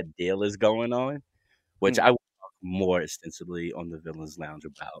that deal is going on, which I will talk more extensively on the Villains Lounge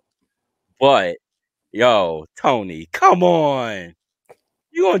about. But yo, Tony, come on.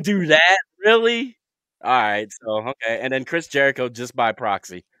 You gonna do that? Really? All right, so okay. And then Chris Jericho just by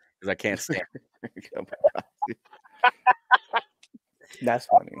proxy, because I can't stand him. That's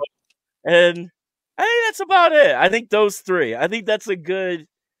funny. And I think that's about it. I think those 3. I think that's a good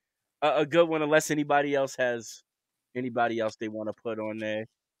one, unless anybody else has anybody else they want to put on there.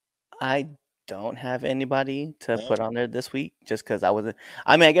 I don't have anybody to put on there this week, just because I wasn't.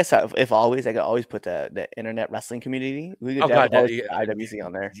 I mean, I guess I could always put the internet wrestling community. We could IWC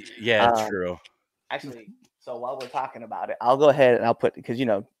on there. Yeah, true. Actually, so while we're talking about it, I'll go ahead and I'll put, because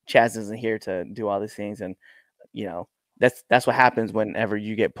Chaz isn't here to do all these things, and that's what happens whenever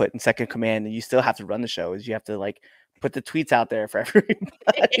you get put in second command and you still have to run the show. Is you have to like put the tweets out there for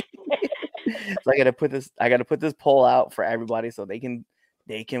everybody. So I gotta put this poll out for everybody so they can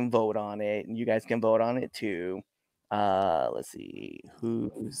vote on it, and you guys can vote on it too. Let's see,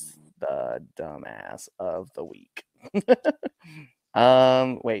 who's the dumbass of the week?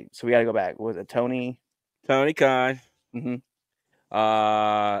 Wait, so we gotta go back. Was it Tony? Tony Khan. Mm-hmm.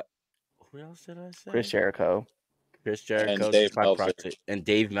 Who else did I say? Chris Jericho. And Dave Meltzer. And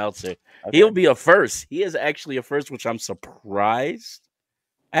Dave Meltzer. Okay. He'll be a first. He is actually a first, which I'm surprised.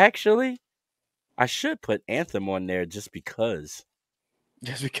 Actually, I should put Anthem on there just because.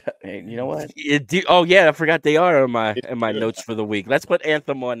 Just because, hey, you know what? Oh yeah, I forgot they are in my notes for the week. Let's put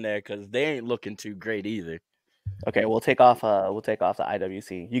Anthem on there because they ain't looking too great either. Okay, we'll take off the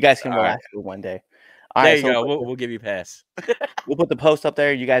IWC. You guys can go after one day. All there right, you go. We'll give you a pass. We'll put the post up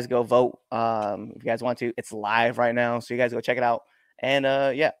there. You guys go vote. If you guys want to, it's live right now, so you guys go check it out. And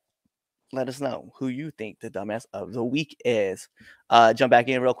yeah, let us know who you think the dumbass of the week is. Jump back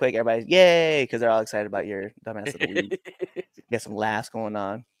in real quick, everybody. Yay, because they're all excited about your dumbass of the week. Get some laughs going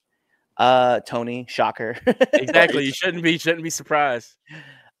on. Tony, shocker. Exactly. You shouldn't be surprised.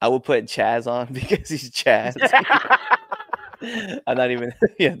 I will put Chaz on because he's Chaz. I'm not even.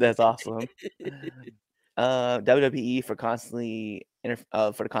 Yeah, that's awesome. WWE for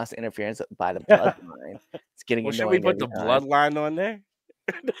the constant interference by the bloodline. It's getting annoying. Should we put the bloodline on there?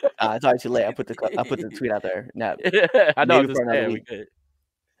 It's already too late. I put the tweet out there. No, I know. Just we could.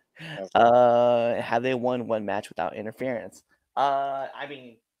 Have they won one match without interference? I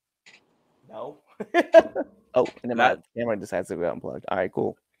mean, no. Oh, and then my camera decides to go unplugged. All right,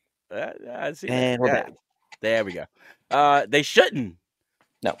 cool. I see. And we're back. There we go. They shouldn't.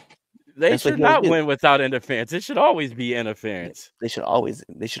 No. They should not win without interference. It should always be interference. They should always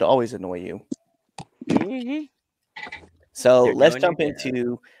annoy you. Mm-hmm. So let's jump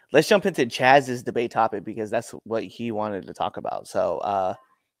into Chaz's debate topic because that's what he wanted to talk about. So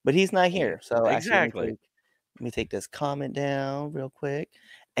but he's not here. So exactly. Actually, let me take this comment down real quick.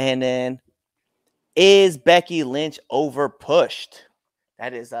 And then, is Becky Lynch overpushed?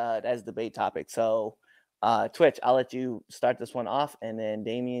 That is debate topic. So Twitch, I'll let you start this one off, and then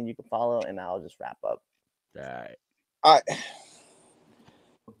Damien, you can follow, and I'll just wrap up. All right.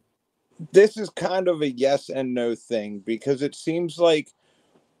 This is kind of a yes and no thing because it seems like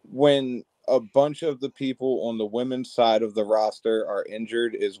when a bunch of the people on the women's side of the roster are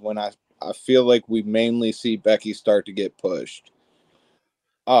injured is when I feel like we mainly see Becky start to get pushed.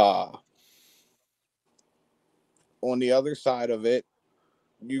 On the other side of it,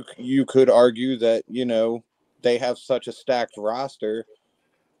 you could argue that, they have such a stacked roster.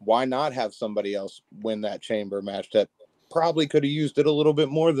 Why not have somebody else win that chamber match that probably could have used it a little bit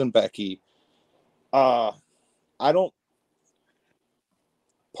more than Becky? Part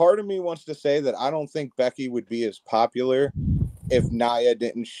of me wants to say that I don't think Becky would be as popular if Nia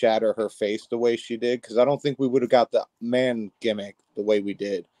didn't shatter her face the way she did, because I don't think we would have got the man gimmick the way we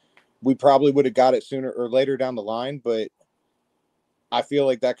did. We probably would have got it sooner or later down the line, but I feel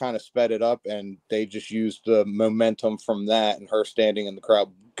like that kind of sped it up, and they just used the momentum from that and her standing in the crowd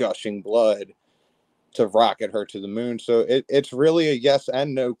gushing blood to rocket her to the moon. So it's really a yes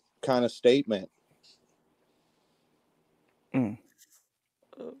and no kind of statement.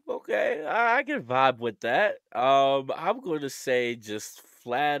 Okay, I can vibe with that. I'm going to say just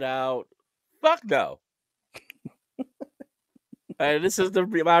flat out, fuck no. This is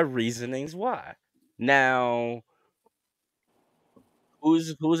my reasonings why. Now,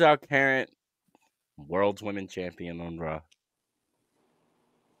 who's our current World's Women Champion on Raw?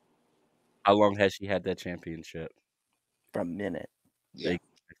 How long has she had that championship? For a minute. Yeah.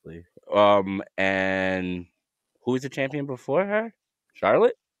 Exactly. And who was the champion before her?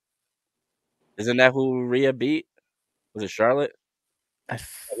 Charlotte? Isn't that who Rhea beat? Was it Charlotte?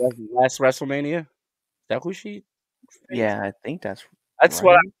 Last WrestleMania? Is that who she faced? Yeah, I think that's right.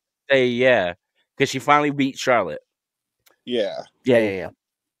 What I say, yeah. Because she finally beat Charlotte. Yeah. Yeah.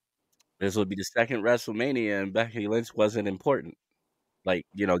 This would be the second WrestleMania, and Becky Lynch wasn't important. Like,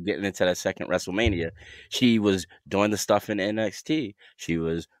 getting into that second WrestleMania. She was doing the stuff in NXT. She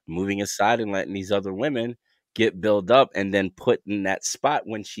was moving aside and letting these other women get built up and then put in that spot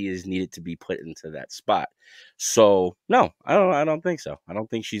when she is needed to be put into that spot. So, no, I don't think so. I don't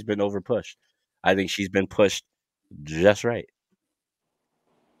think she's been overpushed. I think she's been pushed just right.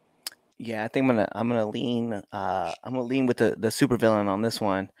 Yeah, I think I'm gonna lean with the supervillain on this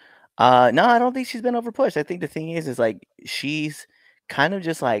one. No, I don't think she's been overpushed. I think the thing is like she's kind of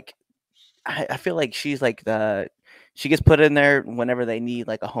just like I feel like she's like she gets put in there whenever they need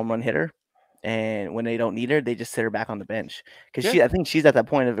like a home run hitter, and when they don't need her, they just sit her back on the bench because Yeah. I think she's at that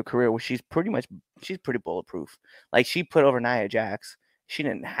point of her career where she's pretty bulletproof. Like she put over Nia Jax. She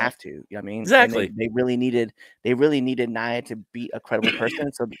didn't have to, you know what I mean? And Exactly. they really needed Nia to beat a credible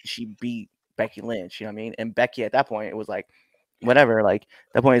person, so she beat Becky Lynch, you know what I mean? And Becky at that point, it was like whatever. Like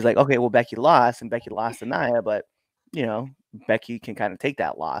that point is like, okay, well Becky lost to Nia, but you know, Becky can kind of take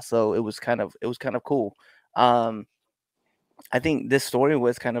that loss. So it was kind of cool. I think this story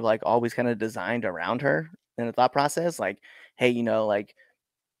was kind of like always kind of designed around her in the thought process. Like, hey, you know, like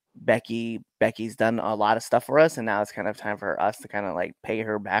Becky's done a lot of stuff for us, and now it's kind of time for us to kind of like pay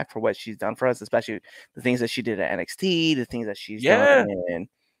her back for what she's done for us, especially the things that she did at NXT, the things that she's done in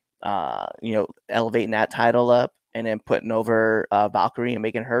you know, elevating that title up and then putting over Valkyrie and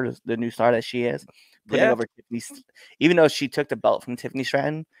making her the new star that she is. Putting over Tiffany, even though she took the belt from Tiffany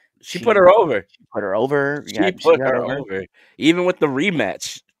Stratton, she put her over. She put her over. She Yeah, put her over. Even with the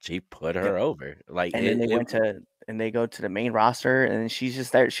rematch, she put her over. Like, and then they go to the main roster, and she's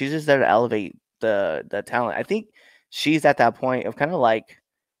just there. She's just there to elevate the talent. I think she's at that point of kind of like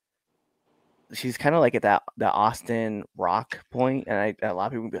she's kind of like at that the Austin Rock point, and a lot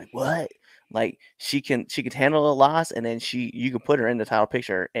of people would be like, "What?" Like she could handle a loss, and then you can put her in the title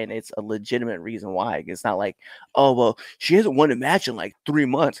picture, and it's a legitimate reason why. It's not like, oh well, she hasn't won a match in like 3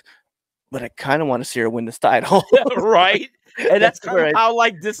 months, but I kind of want to see her win this title, right? And that's kind of Right. how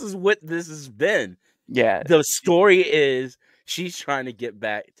like this is what this has been. Yeah, The story is she's trying to get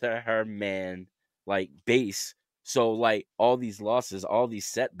back to her man like base. So like all these losses, all these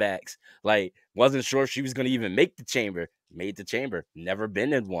setbacks, like wasn't sure she was gonna even make the chamber. Made the chamber, never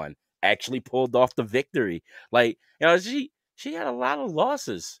been in one. Actually pulled off the victory. Like, you know, she had a lot of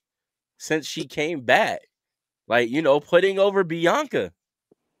losses since she came back. Like, you know, putting over Bianca.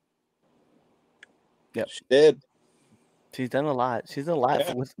 Yep. She did. She's done a lot. She's done a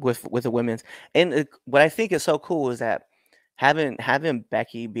lot with the women's. And what I think is so cool is that having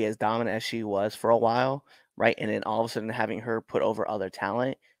Becky be as dominant as she was for a while, right? And then all of a sudden having her put over other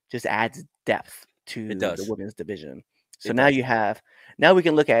talent just adds depth to It the does. women's division. So It now does. now we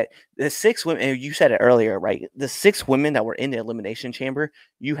can look at the 6 women, and you said it earlier, right? The 6 women that were in the elimination chamber,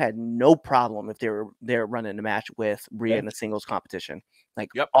 you had no problem if they were running the match with Rhea in a singles competition. Like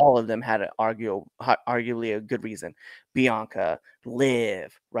all of them had arguably a good reason. Bianca,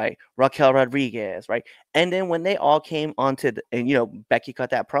 Liv, right? Raquel Rodriguez, right? And then when they all came onto and you know, Becky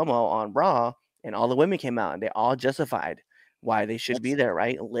cut that promo on Raw, and all the women came out and they all justified why they should be there,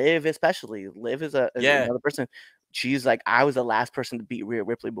 right? Liv especially. Liv is another person. She's like, I was the last person to beat Rhea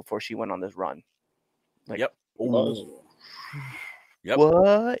Ripley before she went on this run. Like, What?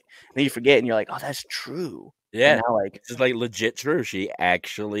 Then you forget, and you're like, oh, that's true. Yeah. And now, like, this is like legit true. She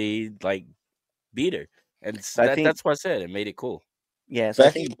actually like beat her. And so that's what I said. It made it cool. Yeah. So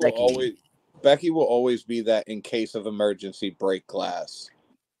Becky will always be that in case of emergency break glass.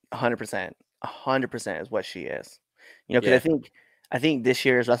 100%. 100% is what she is. You know, because I think this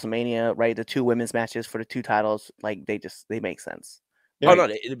year's WrestleMania, right? The 2 women's matches for the 2 titles, like they make sense. Oh no,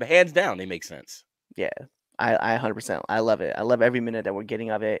 hands down, they make sense. Yeah. I 100%. I love it. I love every minute that we're getting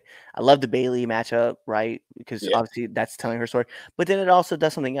of it. I love the Bayley matchup, right? Because obviously that's telling her story. But then it also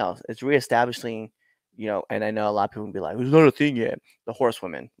does something else. It's reestablishing, you know, and I know a lot of people will be like, "There's not a thing yet." The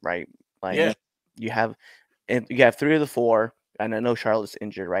horsewomen, right? Like you have 3 of the 4, and I know Charlotte's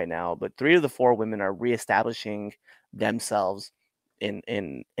injured right now, but 3 of the 4 women are reestablishing themselves in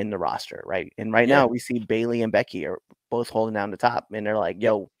the roster, right? And right now we see Bayley and Becky are both holding down the top, and they're like,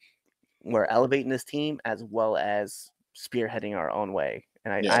 "Yo, we're elevating this team as well as spearheading our own way."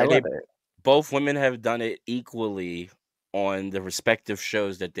 And I love it. Both women have done it equally on the respective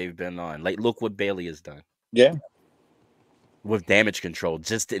shows that they've been on. Like, look what Bayley has done. Yeah. With Damage Control.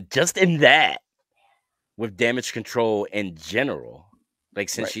 Just in that. With Damage Control in general. Like,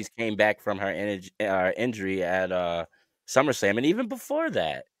 since she's came back from her injury at SummerSlam. And even before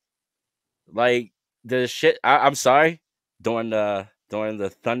that. Like, the shit... I'm sorry. During the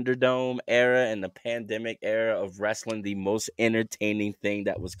Thunderdome era and the pandemic era of wrestling, the most entertaining thing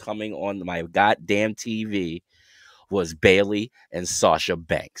that was coming on my goddamn TV was Bayley and Sasha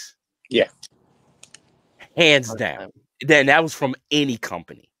Banks. Yeah. Hands down. Then that was from any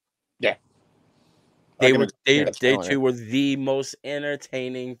company. Yeah. They two were the most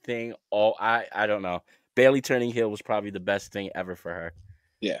entertaining thing. I don't know. Bayley turning heel was probably the best thing ever for her.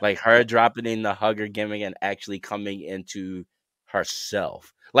 Yeah. Like her dropping in the hugger gimmick and actually coming into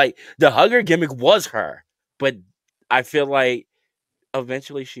herself. Like the hugger gimmick was her, but I feel like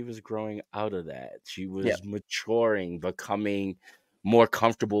eventually she was growing out of that. She was maturing, becoming more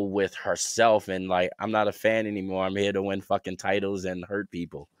comfortable with herself and like, I'm not a fan anymore. I'm here to win fucking titles and hurt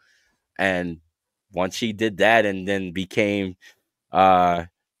people. And once she did that and then became Karen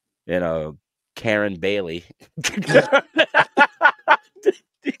Bailey.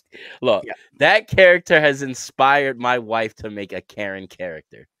 Look, Yeah. that character has inspired my wife to make a Karen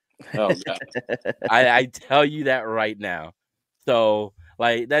character. Oh god. I tell you that right now. So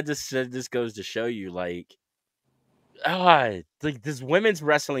like that just goes to show you like this women's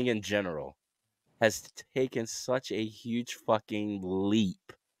wrestling in general has taken such a huge fucking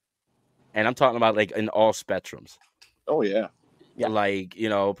leap. And I'm talking about like in all spectrums. Oh yeah. Yeah. Like,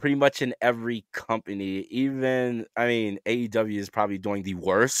 pretty much in every company, even AEW is probably doing the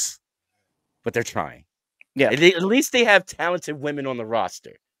worst, but they're trying. Yeah. At least they have talented women on the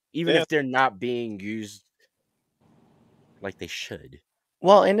roster, even Yeah. if they're not being used like they should.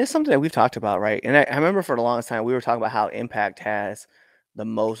 Well, and it's something that we've talked about, right? And I remember for the longest time we were talking about how Impact has the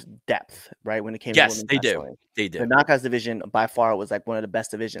most depth, right? When it came to Yes, women's they do. wrestling. They The do. Knockouts division by far was like one of the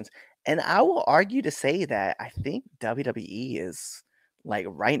best divisions. And I will argue to say that I think WWE is like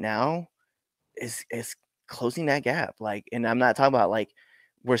right now is closing that gap. Like, and I'm not talking about like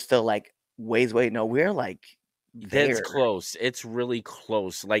we're still like ways away. No, we're like there. That's close. It's really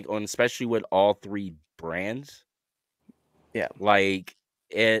close. Like especially with all three brands. Yeah. Like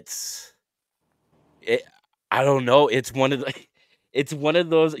I don't know. It's one of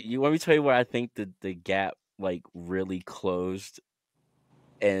those. Let me tell you where I think the gap like really closed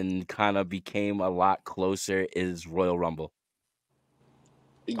and kind of became a lot closer is Royal Rumble.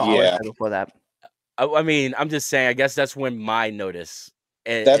 Oh, I would've Yeah. said before that. I mean, I'm just saying. I guess that's when my notice.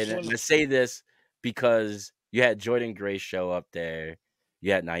 And I say this because you had Jordan Grace show up there.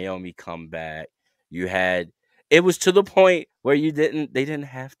 You had Naomi come back. It was to the point where they didn't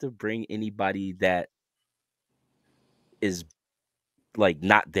have to bring anybody that is like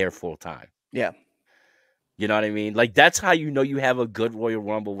not there full time. Yeah. You know what I mean? Like that's how you have a good Royal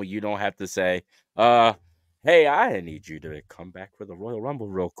Rumble when you don't have to say, hey, I need you to come back for the Royal Rumble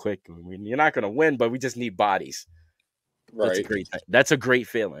real quick. I mean, you're not gonna win, but we just need bodies. Right. That's a great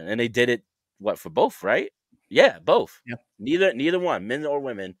feeling. And they did it for both, right? Yeah, both. Yeah. Neither one, men or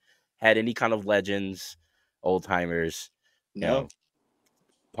women, had any kind of legends, old timers,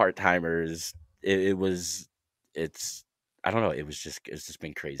 part timers. It's I don't know. It's just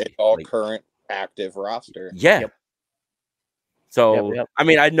been crazy. It's all current active roster. Yeah. Yep. So Yep. I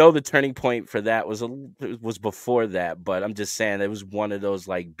mean, I know the turning point for that was before that, but I'm just saying it was one of those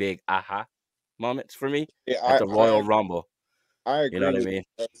like big aha moments for me at the Royal Rumble. I agree. You know what I mean?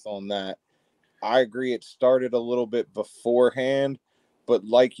 On that, I agree. It started a little bit beforehand, but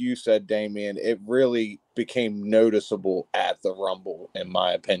like you said, Damien, it really became noticeable at the Rumble, in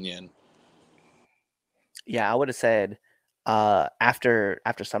my opinion. Yeah, I would have said after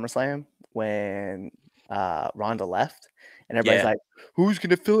SummerSlam when Ronda left, and everybody's like, "Who's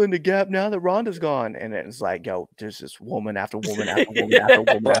gonna fill in the gap now that Ronda's gone?" And it's like, "Yo, there's this woman after woman after woman after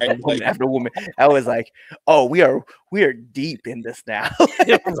woman after woman after woman." I was like, "Oh, we are deep in this now."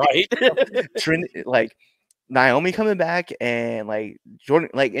 Right? Like Naomi coming back and like Jordan,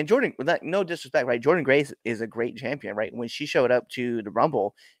 no disrespect, right? Jordan Grace is a great champion, right? When she showed up to the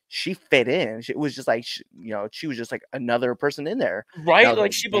Rumble, she fit in. It was just like, she was just like another person in there. Right?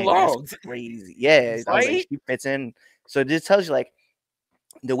 Like she belonged. Crazy. Yeah. Right? I was like, she fits in. So it just tells you like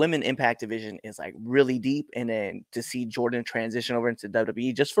the women Impact division is like really deep. And then to see Jordan transition over into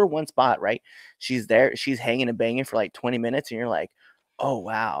WWE just for one spot, right? She's there. She's hanging and banging for like 20 minutes. And you're like, oh,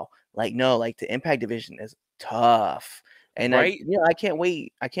 wow. Like, no, like the Impact division is tough. And right? I can't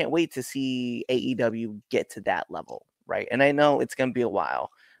wait. I can't wait to see AEW get to that level, right? And I know it's gonna be a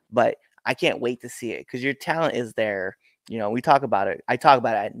while, but I can't wait to see it because your talent is there. We talk about it. I talk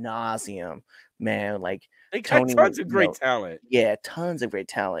about it ad nauseum, man. Like they got tons of great talent. Yeah, tons of great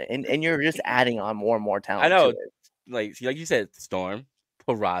talent, and you're just adding on more and more talent. I know, to it. like you said, Storm,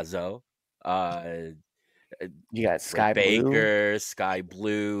 Purrazzo, you got Sky Baker, Sky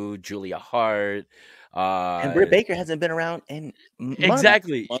Blue, Julia Hart. And Britt Baker hasn't been around in months.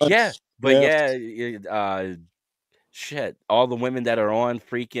 Exactly. Yeah. But shit. All the women that are on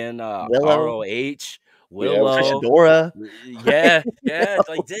freaking ROH, Willow, Dora. Yeah.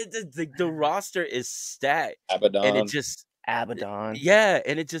 Like the roster is stacked. Abaddon. And it just Abaddon. Yeah,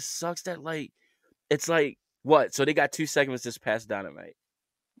 and it just sucks that like it's like what? So they got 2 segments this past Dynamite.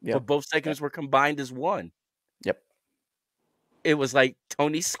 Yeah. But both segments were combined as one. Yep. It was like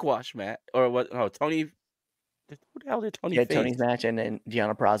Tony's squash match, or what? Oh, Tony. Who the hell did Tony? Yeah, Tony's match, and then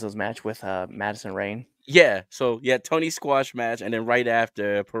Deonna Purrazzo's match with Madison Rayne. Yeah, so Tony's squash match, and then right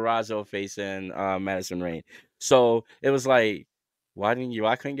after Purrazzo facing Madison Rayne. So it was like,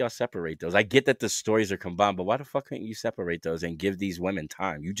 Why couldn't y'all separate those? I get that the stories are combined, but why the fuck couldn't you separate those and give these women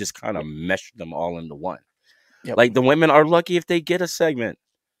time? You just kind of meshed them all into one. Yep. Like, the women are lucky if they get a segment.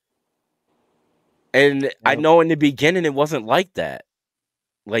 And I know in the beginning it wasn't like that.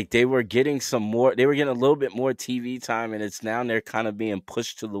 Like, they were getting a little bit more TV time, and it's now they're kind of being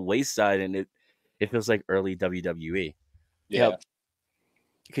pushed to the wayside, and it feels like early WWE. Yeah. Yep.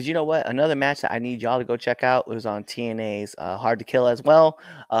 Because you know what? Another match that I need y'all to go check out was on TNA's Hard to Kill as well.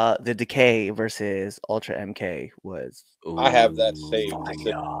 The Decay versus Ultra MK was. I have that saved.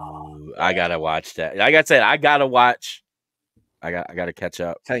 I gotta watch that. Like I said, I gotta catch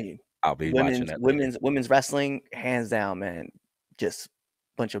up. Tell you, I'll be watching that later. women's wrestling, hands down, man. Just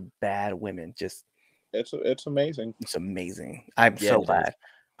bunch of bad women. Just it's amazing. It's amazing. I'm so glad.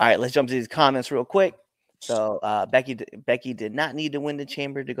 All right, let's jump to these comments real quick. So Becky did not need to win the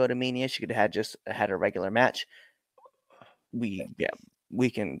chamber to go to Mania. She could have had a regular match. We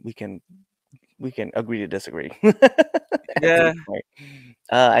can agree to disagree. Yeah.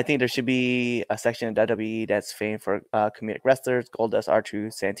 I think there should be a section of WWE that's famed for comedic wrestlers. Goldust,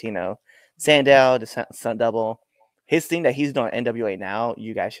 R-Truth, Santino, Sandow, the Sun Double. His thing that he's doing NWA now,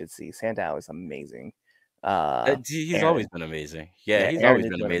 you guys should see. Sandow is amazing. He's always been amazing. Yeah, he's Aaron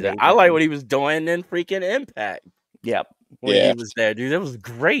always been amazing. I like what he was doing in freaking Impact. Yep. When he was there, dude. That was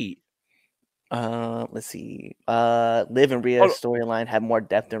great. Let's see. Liv and Rhea's storyline had more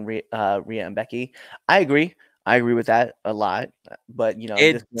depth than Rhea and Becky. I agree with that a lot. But you know,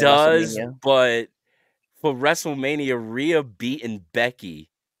 it does. But for WrestleMania, Rhea beating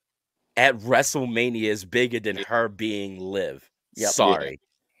Becky at WrestleMania is bigger than her being Liv. Yep. Sorry,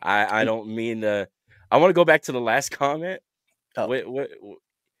 I don't mean to. I want to go back to the last comment.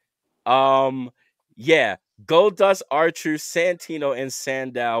 Yeah, Goldust, R-Truth, Santino, and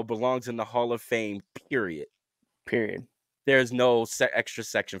Sandow belongs in the Hall of Fame. Period. There's no extra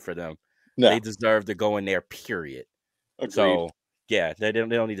section for them. No. They deserve to go in there. Period. Agreed. So yeah, they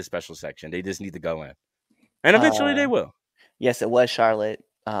don't need a special section. They just need to go in, and eventually they will. Yes, it was Charlotte.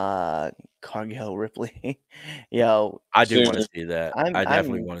 Cargill Ripley. Yo, I do want to see that. I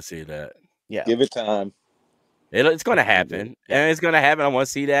definitely want to see that. Yeah, give it time. It's going to happen, and it's going to happen. I want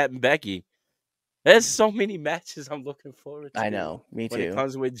to see that in Becky. There's so many matches I'm looking forward to. I know, me too. When it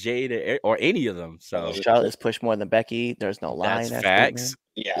comes with Jade or any of them. So Charlotte is pushed more than Becky. There's no lie. That's facts.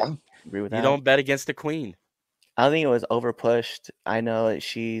 Yeah, agree with that. You don't bet against the queen. I think it was overpushed. I know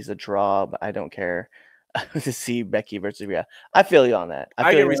she's a draw, but I don't care to see Becky versus Rhea. I feel you on that.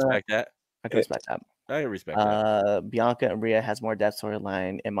 I can respect that. I can respect that. I can respect that. Bianca and Rhea has more depth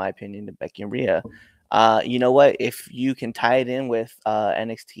storyline, in my opinion, than Becky and Rhea. You know what? If you can tie it in with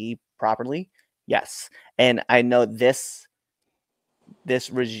NXT properly, yes. And I know this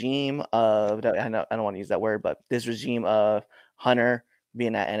regime of, I don't want to use that word, but this regime of Hunter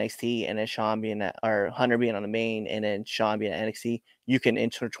being at NXT and then Sean being Hunter being on the main and then Sean being at NXT, you can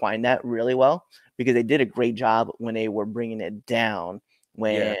intertwine that really well because they did a great job when they were bringing it down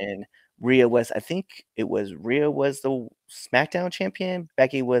when Rhea was, I think it was Rhea was the SmackDown champion.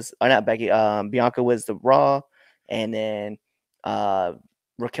 Becky was, or not Becky, Bianca was the Raw, and then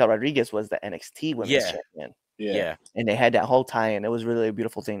Raquel Rodriguez was the NXT Women's Champion. Yeah. And they had that whole tie-in. It was really a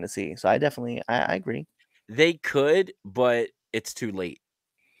beautiful thing to see. So I definitely, I agree. They could, but it's too late.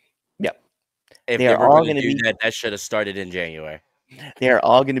 Yep. If they were all going to do that should have started in January. They're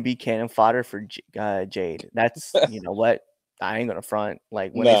all going to be cannon fodder for Jade. That's, you know what? I ain't gonna front.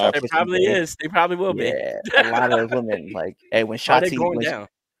 Like when it probably is. They probably will be. A lot of women like, hey, when Shotzi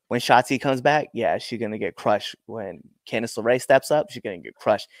comes back, she's gonna get crushed. When Candice LeRae steps up, she's gonna get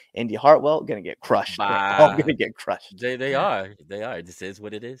crushed. Indy Hartwell gonna get crushed. They're all gonna get crushed. They are. This is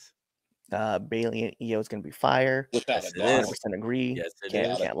what it is. Bailey and Io is gonna be fire. 100% agree. Yes,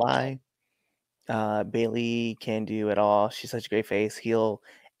 can't lie. Bailey can do it all. She's such a great face. Heal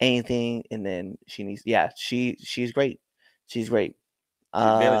anything, and then she needs. Yeah, she's great. She's great.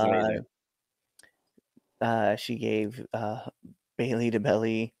 She gave Bailey to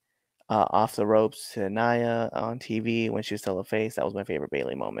Belly off the ropes to Nia on TV when she was still a face. That was my favorite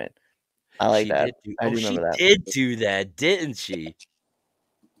Bailey moment. I like that. I do remember that. She did do that, didn't she?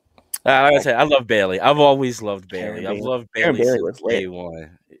 Like I said, I love Bailey. I've always loved Bailey. I've loved Bailey since day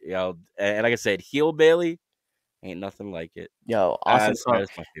one. And like I said, heel Bailey ain't nothing like it. Yo, Awesome Kong.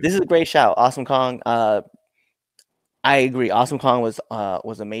 This is a great shout. Awesome Kong. I agree. Awesome Kong was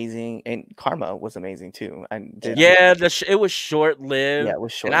amazing, and Karma was amazing too. It was short lived. Yeah, it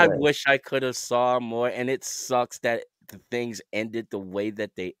was short. And I wish I could have saw more. And it sucks that the things ended the way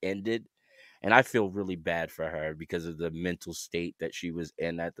that they ended. And I feel really bad for her because of the mental state that she was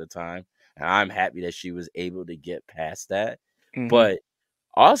in at the time. And I'm happy that she was able to get past that. But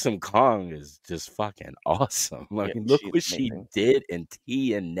Awesome Kong is just fucking awesome. I mean, look she's what she amazing. did in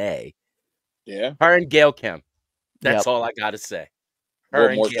TNA. Yeah. Her and Gail Kim. That's Yep. all I gotta say. What Her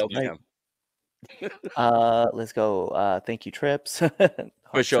and more Gail can you- Kim. Let's go. Thank you, Trips.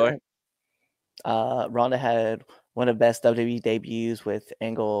 For sure. 100%. Ronda had one of the best WWE debuts with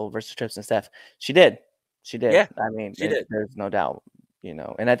Angle versus Trips and Steph. She did. Yeah, I mean, she did. there's no doubt,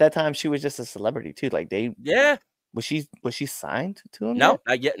 And at that time, she was just a celebrity too. Like Yeah. was she signed to him? No, yet?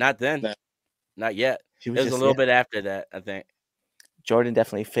 not yet. Not then. No. Not yet. She It was was a just little bit after that, I think. Jordan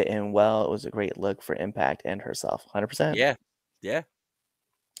definitely fit in well. It was a great look for Impact and herself. 100%. Yeah. Yeah.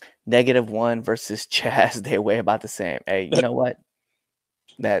 -1 versus Chaz. They weigh about the same. Hey, you know what?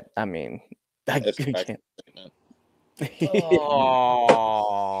 I That's a fact can't. statement.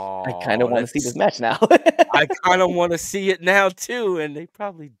 Oh, I kind of want to see this match now. I kind of want to see it now too, and they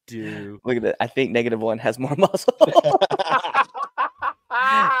probably do. Look at that. I think -1 has more muscle.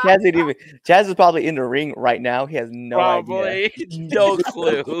 Chaz is probably in the ring right now. He has no idea. Probably no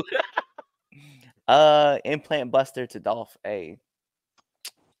clue. Implant Buster to Dolph. Hey.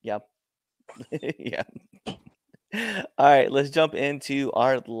 Yep. Yeah. All right, let's jump into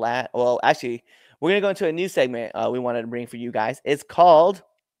our well, actually, we're gonna go into a new segment we wanted to bring for you guys. It's called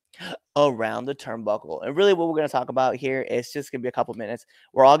Around the Turnbuckle. And really what we're going to talk about here is just going to be a couple minutes.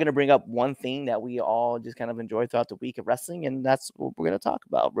 We're all going to bring up one thing that we all just kind of enjoy throughout the week of wrestling, and that's what we're going to talk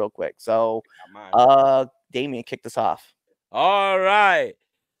about real quick. So, Damien, kick this off. All right.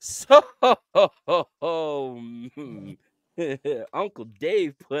 So, Uncle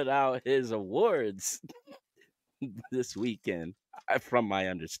Dave put out his awards this weekend, from my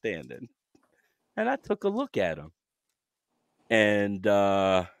understanding. And I took a look at them. And,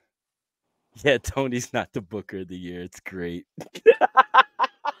 yeah, Tony's not the Booker of the Year. It's great.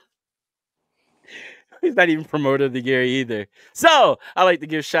 He's not even Promoter of the Year either. So, I like to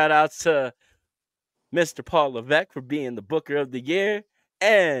give shout-outs to Mr. Paul Levesque for being the Booker of the Year,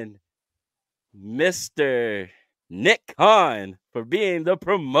 and Mr. Nick Khan for being the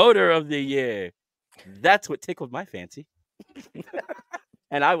Promoter of the Year. That's what tickled my fancy.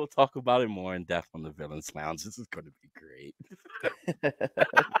 And I will talk about it more in depth on the Villains Lounge. This is going to be great.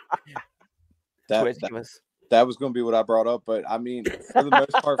 That was going to be what I brought up, but I mean, for the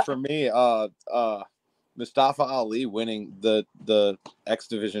most part, for me, Mustafa Ali winning the X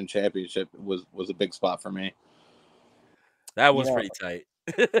Division Championship was a big spot for me. That was pretty tight.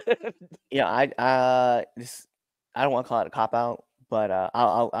 Yeah, I don't want to call it a cop out, but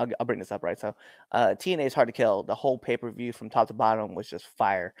I'll bring this up, right? So, TNA is hard to kill. The whole pay-per-view from top to bottom was just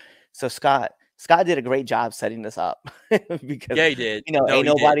fire. So Scott did a great job setting this up because yeah, he did. Ain't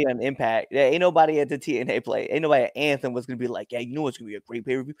nobody on Impact, ain't nobody at the TNA play, ain't nobody at Anthem was gonna be like, yeah, it's gonna be a great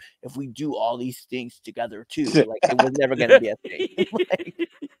pay-per-view if we do all these things together too. Like it was never gonna be a thing.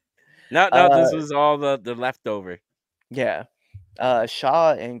 No, this was all the leftover. Yeah.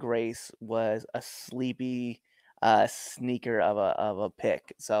 Shaw and Grace was a sleepy sneaker of a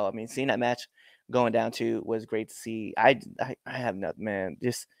pick. So I mean, seeing that match going down to was great to see. I have nothing, man.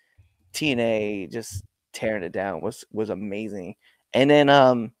 Just TNA just tearing it down was amazing. And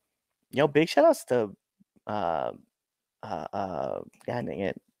then big shout outs to God dang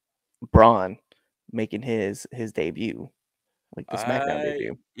it, Braun making his debut, like the SmackDown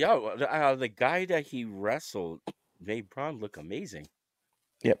debut. Yeah, the guy that he wrestled made Braun look amazing.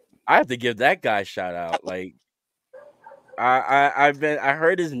 Yep. I have to give that guy a shout out. Like I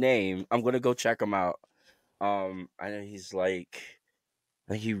heard his name. I'm gonna go check him out. I know he's like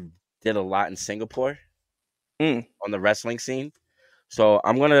he did a lot in Singapore on the wrestling scene. So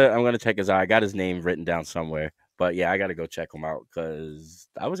I'm gonna check his out. I got his name written down somewhere. But yeah, I gotta go check him out because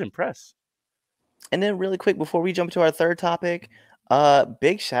I was impressed. And then really quick before we jump to our third topic,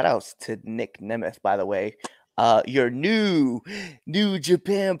 big shout outs to Nick Nemeth, by the way. Your new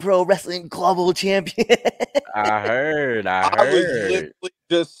Japan Pro Wrestling Global Champion. I heard. I was literally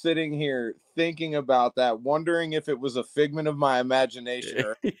just sitting here thinking about that, wondering if it was a figment of my imagination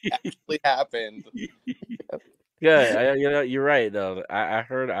or if it actually happened. Yeah, you're right though. I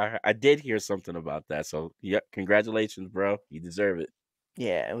heard. I did hear something about that. So yeah, congratulations, bro. You deserve it.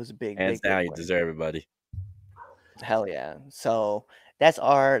 Yeah, it was a big. Hands down, you win. deserve it, buddy. Hell yeah! So that's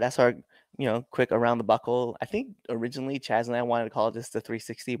our quick around the buckle. I think originally Chaz and I wanted to call this the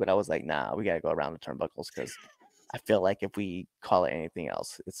 360, but I was like, nah, we gotta go around the turnbuckles because I feel like if we call it anything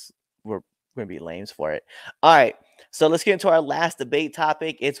else, we're gonna be lames for it. All right, so let's get into our last debate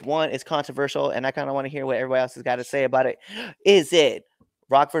topic. It's controversial, and I kind of want to hear what everybody else has got to say about it. Is it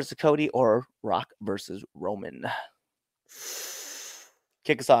Rock versus Cody or Rock versus Roman?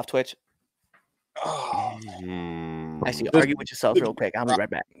 Kick us off, Twitch. Actually, argue with yourself real quick. I'll be right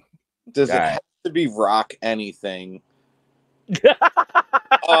back. Does it All right. have to be Rock anything?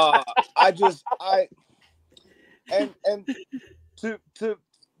 And to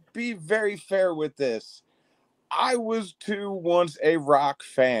be very fair with this, I was too once a Rock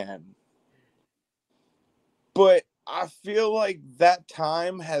fan, but I feel like that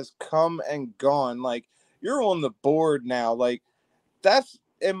time has come and gone. Like, you're on the board now. Like, that's,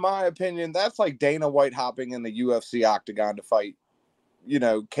 in my opinion, that's like Dana White hopping in the UFC octagon to fight, you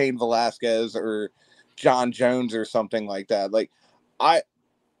know, Cain Velasquez or John Jones or something like that. Like, I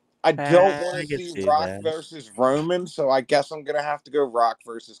don't want I to can see see Rock that. versus Roman, so I guess I'm gonna have to go Rock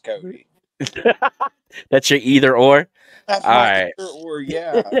versus Cody. That's your either or. That's All my right. either or,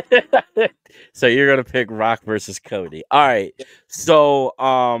 yeah. So you're gonna pick Rock versus Cody. All right. So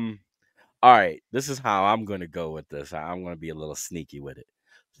all right. This is how I'm gonna go with this. I'm gonna be a little sneaky with it.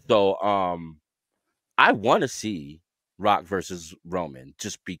 So I want to see Rock versus Roman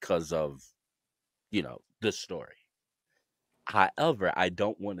just because of, you know, the story. However, I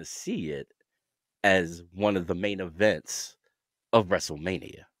don't want to see it as one of the main events of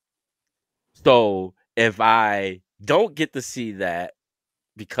WrestleMania. So if I don't get to see that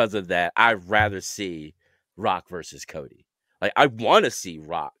because of that, I'd rather see Rock versus Cody. Like, I want to see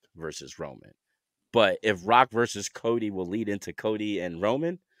Rock versus Roman. But if Rock versus Cody will lead into Cody and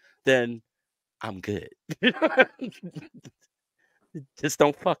Roman, then I'm good. Just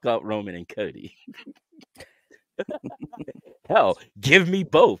don't fuck up Roman and Cody. Hell, give me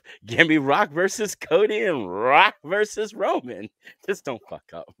both. Give me Rock versus Cody and Rock versus Roman. Just don't fuck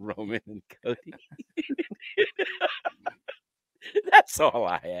up Roman and Cody. That's all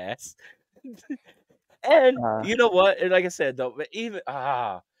I ask. And you know what? And like I said, though, but even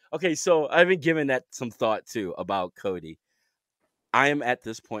okay, so I've been giving that some thought too about Cody. I am at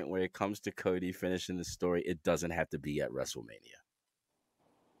this point where it comes to Cody finishing the story, it doesn't have to be at WrestleMania.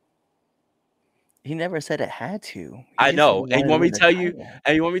 He never said it had to. He I just said know. he And you wanted to want me win to the tell you? title.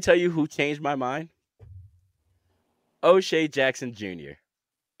 And you want me to tell you who changed my mind? O'Shea Jackson Jr.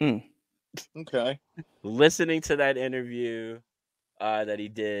 Okay. Listening to that interview that he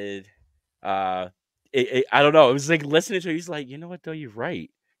did, I don't know. It was like listening to it, he's like, you know what, though, you're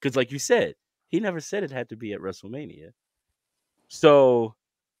right. Because like you said, he never said it had to be at WrestleMania. So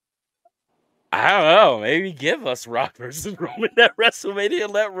I don't know. Maybe give us Rock versus Roman at WrestleMania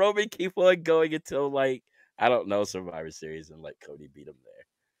and let Roman keep on going until, like, I don't know, Survivor Series and let Cody beat him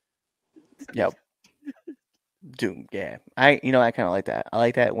there. Yep. Doom. Yeah. I kind of like that. I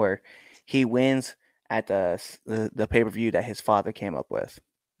like that where he wins at the pay-per-view that his father came up with.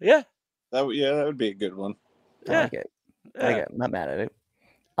 Yeah. That would be a good one. I like it. Yeah. I like it. I'm not mad at it.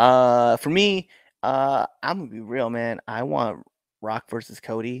 For me, I'm gonna be real, man. I want Rock versus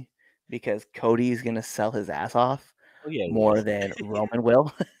Cody because Cody's gonna sell his ass off more than Roman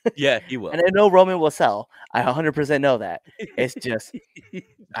will. Yeah, he will. And I know Roman will sell. I 100% know that. It's just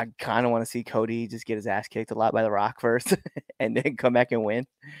I kind of want to see Cody just get his ass kicked a lot by The Rock first and then come back and win.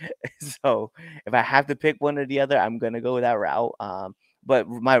 So if I have to pick one or the other, I'm gonna go with that route. But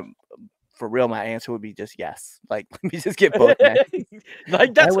for real, my answer would be just yes. Like, let me just get both matches.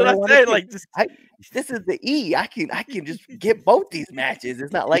 Like, that's what I say. Like, this is the E. I can just get both these matches.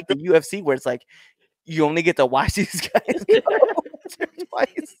 It's not like the UFC where it's like you only get to watch these guys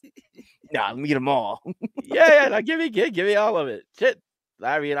twice. Nah, let me get them all. yeah. Now give me all of it. Shit.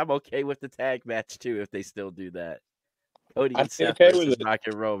 I mean, I'm okay with the tag match too if they still do that. Cody and Seth versus Rock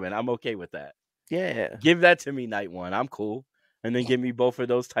and Roman. I'm okay with that. Yeah. Give that to me night one. I'm cool. And then give me both of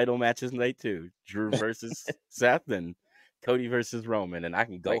those title matches night two. Drew versus Seth and Cody versus Roman. And I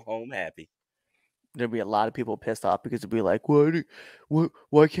can go home happy. There'll be a lot of people pissed off because they'll be like,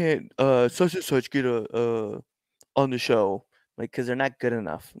 why can't such and such get on the show? Like, because they're not good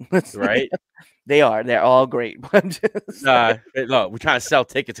enough. Right? They are. They're all great. Look, we're trying to sell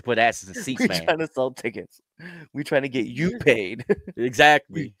tickets to put asses in seats, man. We're trying to sell tickets. We're trying to get you paid.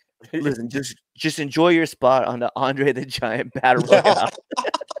 Exactly. Listen, just enjoy your spot on the Andre the Giant Battle Royale.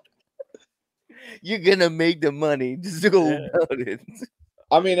 You're gonna make the money. Just go about it.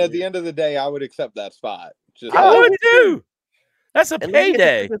 I mean, at the end of the day, I would accept that spot. I would too. That's a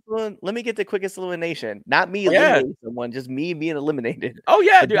payday. Let me get the quickest elimination. Not me eliminating someone, just me being eliminated. Oh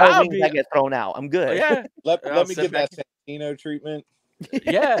yeah, dude. I get thrown out. I'm good. Yeah. Let me get that Santino treatment.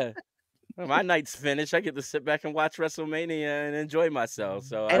 Yeah. Well, my night's finished. I get to sit back and watch WrestleMania and enjoy myself.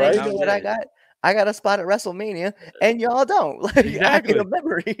 So and you know what I got? I got a spot at WrestleMania, and y'all don't. Like, exactly. I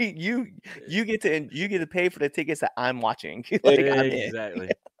remember you get to pay for the tickets that I'm watching. Like, exactly.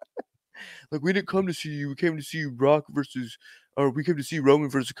 Like, we didn't come to see you. We came to see Rock versus or we came to see Roman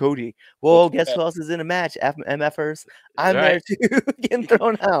versus Cody. Well, guess who else is in a match? MFers. I'm there too, getting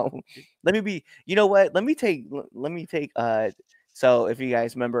thrown out. Let me be. You know what? Let me take. So if you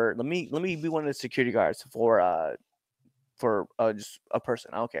guys remember, let me be one of the security guards for just a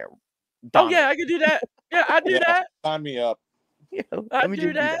person. I don't care. Oh yeah, I can do that. Yeah, I do that. Sign me up. You know, I let me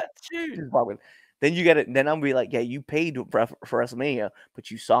do just that. Shoot. Just walk with- Then you got it. Then I'm gonna be like, yeah, you paid for WrestleMania, but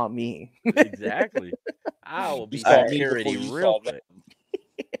you saw me. Exactly. I will be saw me security before you real saw quick.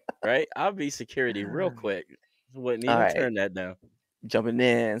 Right? I'll be security real quick. Wouldn't All even right. turn that down. Jumping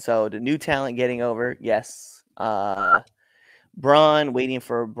in. So the new talent getting over. Yes. Braun, waiting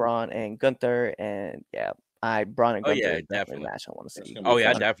for Braun and Gunther, and yeah, Braun and Oh Gunther yeah, is definitely definitely. a match I want to see. Oh yeah,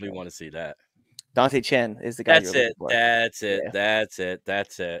 I 100%. definitely want to see that. Dante Chen is the guy That's you're it. looking for. That's it. Yeah. That's it.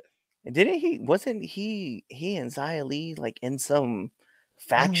 That's it. And wasn't he and Xia Li like in some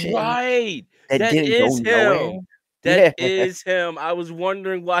faction Right. that That didn't go is nowhere? him. That is him. I was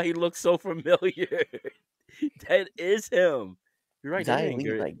wondering why he looked so familiar. That is him. You're right. Xia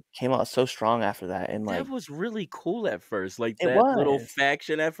Li like came out so strong after that, and like that was really cool at first, like it that little was.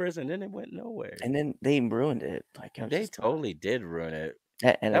 faction at first, and then it went nowhere. And then they ruined it. Like They totally did ruin it.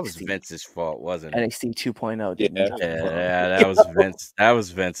 That was Vince's fault, wasn't it? NXT 2.0 didn't Yeah. drop Yeah, the ball. that was Vince. That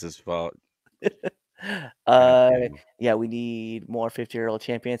was Vince's fault. Yeah, we need more 50-year-old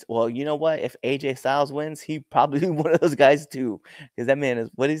champions. Well, you know what? If AJ Styles wins, he probably one of those guys too. Because that man is,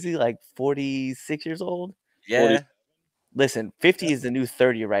 what is he, like 46 years old? Yeah. 40. Listen, 50 is the new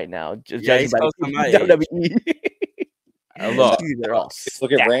 30 right now. Just Yeah, judging he's by close to my WWE. Look, They're all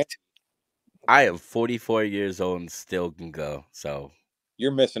Look at Randy. I am 44 years old and still can go. So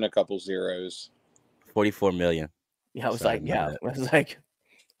You're missing a couple zeros. 44 million. Yeah, I was Sorry like, about yeah, it was like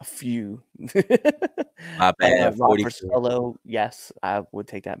a few. My bad. Rock 44. versus Solo, yes, I would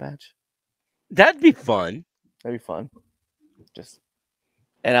take that match. That'd be fun. That'd be fun.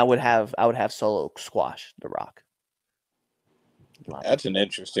 And I would have Solo squash The Rock. That's an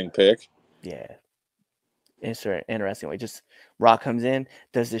interesting pick. Yeah. Interesting way. Just Rock comes in,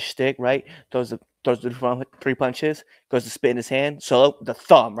 does this shtick, right? Throws the 3 punches, goes to spit in his hand. Solo, the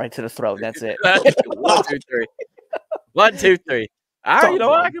thumb right to the throat. That's it. 1, 2, 3. 1, 2, 3. You know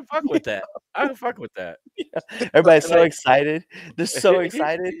what? I can fuck with that. I can fuck with that. Yeah. Everybody's so excited. They're so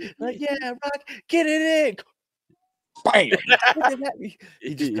excited. Like, yeah, Rock, get it in. Bam!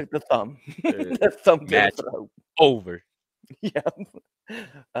 He just took the thumb. The thumb to the throat. Over. Yeah.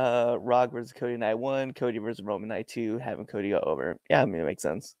 Rock versus Cody night 1, Cody versus Roman night 2, having Cody go over. Yeah, I mean, it makes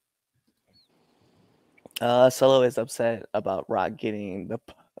sense. Solo is upset about Rock getting the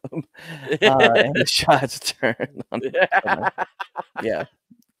pump and the shots turned on. Yeah,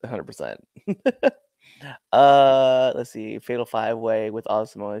 100%. Let's see. Fatal 5-way with all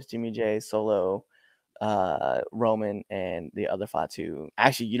Samoans, Jimmy J, Solo, Roman, and the other Fatu.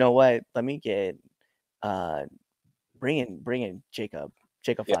 Actually, you know what? Let me get bring in Jacob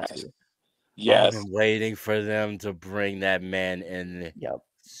Fatu. Yes. I've been waiting for them to bring that man in. Yep.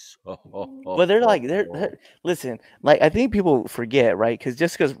 So, But they're like they're listen, like I think people forget, right?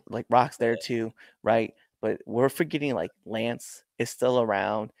 Because like Rock's there too, right? But we're forgetting like Lance is still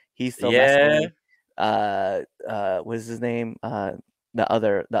around. He's still wrestling. What is his name? The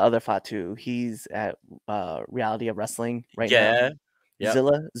other Fatu. He's at Reality of Wrestling right now. Yep.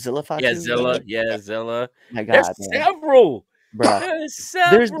 Zilla Fatu. Yeah, Zilla. Yeah, Zilla. My God, There's man. several. Bruh. There's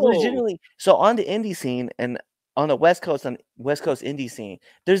several. There's legitimately so on the indie scene and on the West Coast indie scene,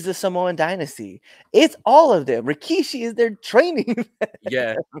 there's the Samoan dynasty. It's all of them. Rikishi is their training.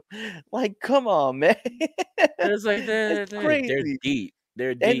 Yeah. Like, come on, man. It's like they're deep.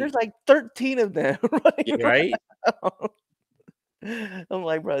 They're deep. And there's like 13 of them. Right? I'm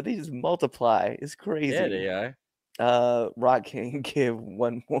like, bro, they just multiply. It's crazy. Yeah, they are. Rock can give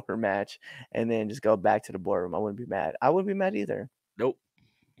one more match and then just go back to the boardroom. I wouldn't be mad. I wouldn't be mad either. Nope.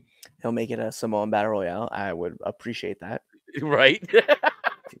 He'll make it a Samoan Battle Royale. I would appreciate that. Right?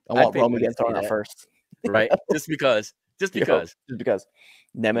 I want Roman getting thrown out first. Right? Just because. Just because.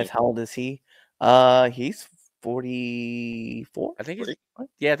 Nemeth, how old is he? He's 44. I think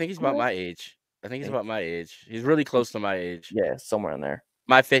he's about my age. He's about my age. He's really close to my age. Yeah, somewhere in there.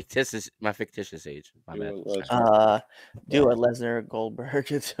 My fictitious age. My bad. Do a Lesnar Goldberg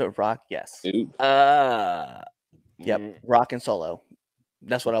to Rock? Yes. Yep. Rock and Solo.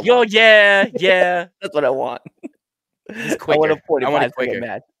 That's what I want. Yo, yeah. That's what I want. He's quicker. I want a 45 I want it quicker.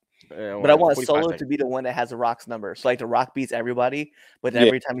 match. But I want Solo to be the one that has the Rock's number. So like the Rock beats everybody, but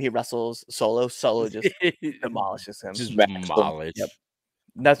every time he wrestles Solo just demolishes him. Just demolish. Yep.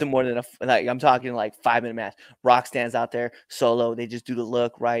 Nothing more than I'm talking like 5-minute match. Rock stands out there, Solo, they just do the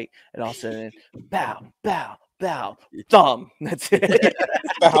look right, and all of a sudden, bow, bow, bow, thumb. That's it.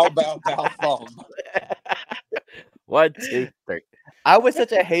 Bow, thumb. 1, 2, 3. I was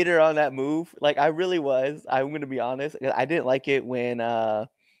such a hater on that move. Like I really was. I'm gonna be honest. I didn't like it when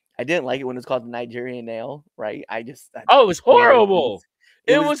it's called the Nigerian nail, right? Oh, it was horrible.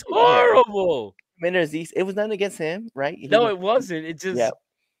 It It was was horrible. it was nothing against him, right? He No, was it wasn't. It just yeah.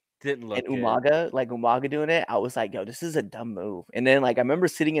 didn't look And good. Umaga doing it, I was like, yo, this is a dumb move. And then like I remember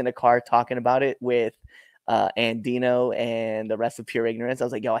sitting in the car talking about it with Andino and the rest of Pure Ignorance. I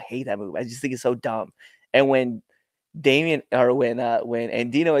was like, yo, I hate that move. I just think it's so dumb. And when when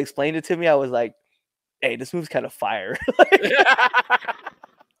Andino explained it to me, I was like, hey, this move's kind of fire.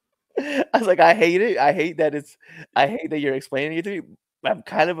 I was like, I hate it. I hate that you're explaining it to me. I'm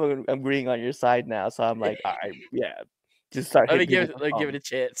kind of agreeing on your side now. So I'm like, all right, yeah. Just start Let me hitting give it a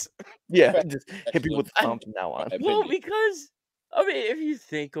chance. Yeah, just hit people with the thumb from now on. Well, because I mean, if you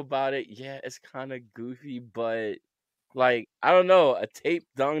think about it, yeah, it's kind of goofy, but like I don't know, a tape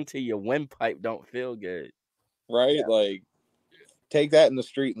done to your windpipe don't feel good, right? Yeah. Like, take that in the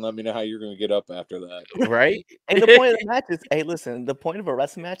street and let me know how you're going to get up after that, right? And the point of the match is, hey, listen, the point of a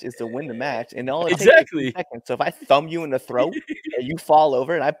wrestling match is to win the match, and all it takes is 3 seconds. So if I thumb you in the throat and you fall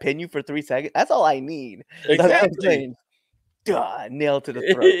over and I pin you for 3 seconds, that's all I need. Exactly. That's what I'm saying. Duh, nail to the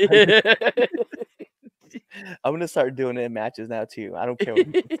throat. I'm gonna start doing it in matches now too. I don't care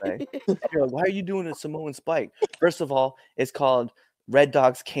what people say. You're like, why are you doing a Samoan spike? First of all, it's called Red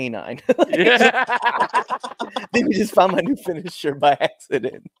Dog's Canine. Then we just found my new finisher by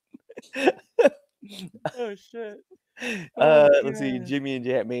accident. Oh shit. Let's see. Jimmy and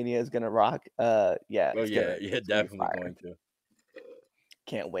Jet Mania is gonna rock. Yeah. Oh yeah, definitely going to.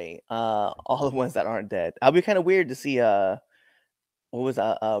 Can't wait. All the ones that aren't dead. I'll be kind of weird to see. What was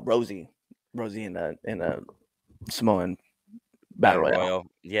Rosie in a Samoan battle royal.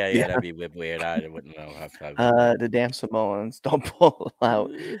 Yeah, that'd be weird. I wouldn't know how. The damn Samoans don't pull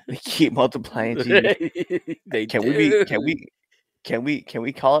out. They keep multiplying. Can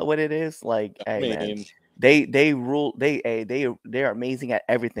we call it what it is? Like, hey, man, they rule. They are amazing at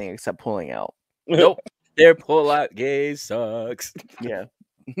everything except pulling out. Nope, their pull out game sucks. Yeah,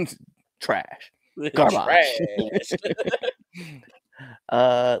 trash, garbage.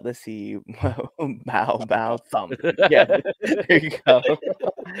 Let's see. Bow, thumb. Yeah, there you go.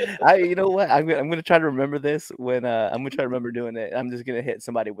 You know what? I'm gonna try to remember this when I'm gonna try to remember doing it. I'm just gonna hit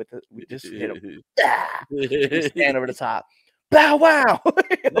somebody with just hit them. Just stand over the top. Bow wow.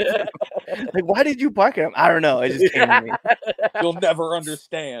 Like, why did you bark at him? I don't know. It just came to me. You'll never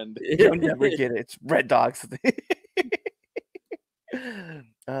understand. You'll never get it. It's Red Dogs.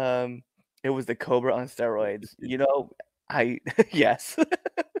 It was the Cobra on steroids. You know, yes.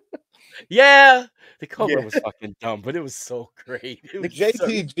 Yeah, the Cobra was fucking dumb, but it was so great. The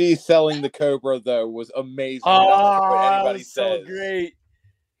JTG selling the Cobra though was amazing. Oh, anybody so great.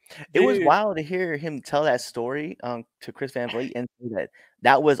 It was wild to hear him tell that story to Chris Van Vliet and say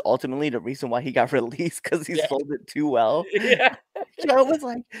that was ultimately the reason why he got released because he sold it too well. Yeah, I was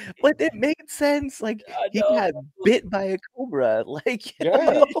like, but it made sense. Like he got bit by a cobra. Like he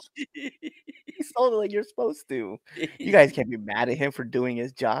sold it like you're supposed to. You guys can't be mad at him for doing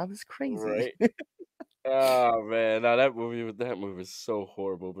his job. It's crazy. Right. Oh man, no, that movie is so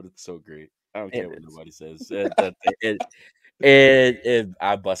horrible, but it's so great. I don't care what nobody says.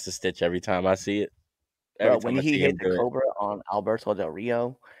 I bust a stitch every time I see it. Bro, when he hit the Cobra on Alberto Del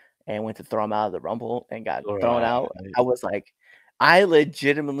Rio and went to throw him out of the Rumble and got thrown out, I was like, I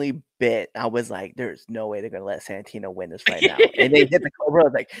legitimately bit. I was like, there's no way they're gonna let Santino win this right now. And they hit the Cobra. I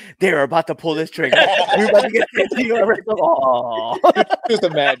was like, they're about to pull this trigger. We're about to get Santino. Oh, just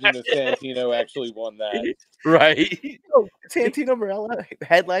imagine if Santino actually won that. Right. Santino Marella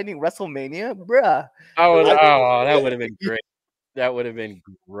headlining WrestleMania, bruh. That would have been great. That would have been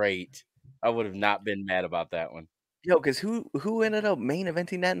great. I would have not been mad about that one. Yo, because who ended up main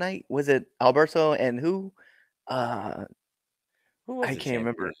eventing that night? Was it Alberto and who? I can't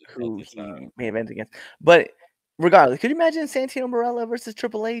remember who he main evented against. But regardless, could you imagine Santino Marella versus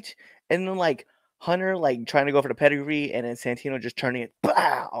Triple H and then like Hunter like trying to go for the pedigree and then Santino just turning it,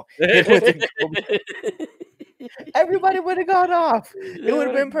 pow! Everybody would have gone off. It would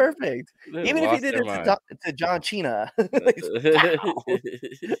have been perfect. Even if he did it to John Cena.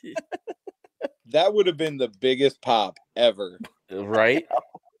 That would have been the biggest pop ever. Right?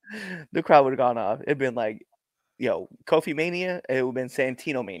 The crowd would have gone off. It'd been like, yo, Kofi Mania. It would have been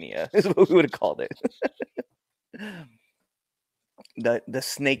Santino Mania. Is what we would have called it. The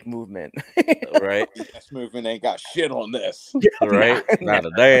snake movement. Right? This movement ain't got shit on this. Right? Not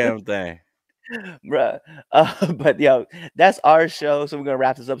a damn thing. Bruh. But yo, that's our show. So we're gonna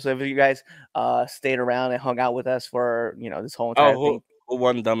wrap this up. So if you guys stayed around and hung out with us for this whole entire Oh, thing. who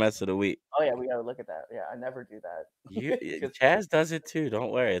won dumbass of the week? Oh yeah, we gotta look at that. Yeah, I never do You, that. 'Cause Chaz does it too.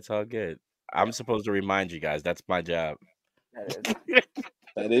 Don't worry, it's all good. I'm Yeah. supposed to remind you guys. That's my job. that is.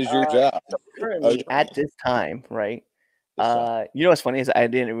 That is your job. So currently at this time, right? You know what's funny is I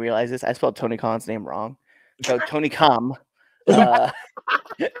didn't realize this. I spelled Tony Khan's name wrong. So Tony Khan,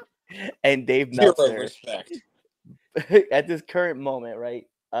 and Dave Zero Meltzer respect. at this current moment, right?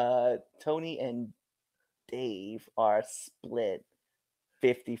 Tony and Dave are split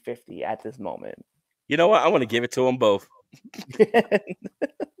 50-50 at this moment. You know what? I want to give it to them both.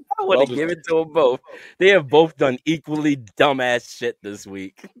 I want Well to give it to them both. They have both done equally dumbass shit this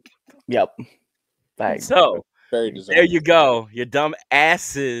week. Yep. Like, So Very there deserving. you go. Your dumb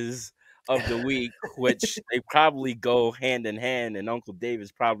asses of the week, which they probably go hand in hand, and Uncle Dave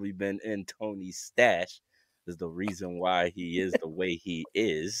has probably been in Tony's stash. Is the reason why he is the way he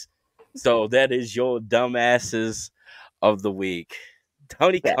is. So that is your dumb asses of the week.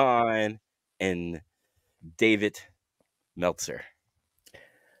 Tony Yeah. Khan and David Meltzer.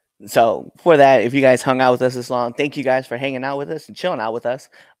 So for that, if you guys hung out with us this long, thank you guys for hanging out with us and chilling out with us.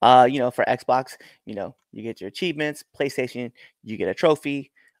 For Xbox, you get your achievements. PlayStation, you get a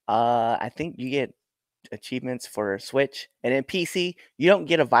trophy. I think you get achievements for Switch, and then PC, you don't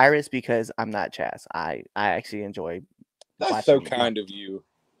get a virus because I'm not Chaz. I actually enjoy. That's so kind of you.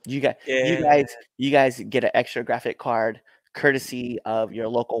 You guys get an extra graphic card courtesy of your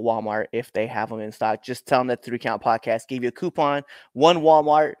local Walmart if they have them in stock. Just tell them that 3 Count Podcast gave you a coupon, 1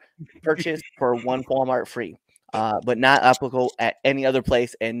 Walmart purchase for 1 Walmart free, but not applicable at any other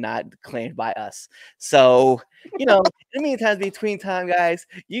place and not claimed by us. So, in the meantime, between time, guys,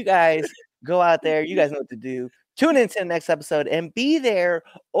 you guys go out there. You guys know what to do. Tune in to the next episode and be there,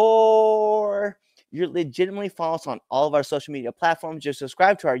 or you're legitimately follow us on all of our social media platforms. You're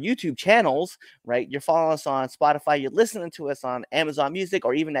subscribed to our YouTube channels, right? You're following us on Spotify. You're listening to us on Amazon Music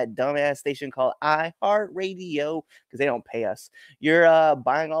or even that dumbass station called iHeartRadio because they don't pay us. You're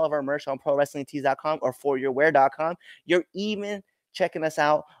buying all of our merch on ProWrestlingTees.com or ForYourWear.com. You're even checking us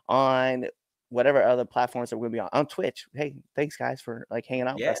out on whatever other platforms that we're going to be on Twitch. Hey, thanks guys for hanging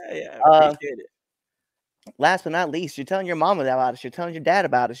out with us. Yeah, appreciate it. Last but not least, you're telling your mama about us. You're telling your dad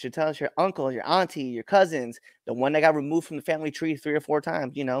about us. You're telling your uncle, your auntie, your cousins, the one that got removed from the family tree 3 or 4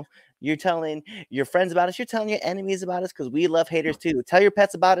 times. You're telling your friends about us. You're telling your enemies about us because we love haters too. Tell your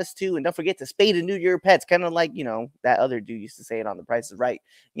pets about us too, and don't forget to spay and neuter your pets. Kind of like that other dude used to say it on The Price is Right.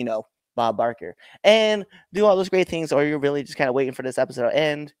 Bob Barker, and do all those great things. Or you're really just kind of waiting for this episode to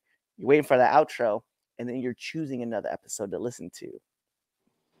end. You're waiting for the outro, and then you're choosing another episode to listen to.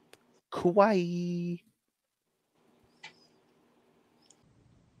 Kawaii.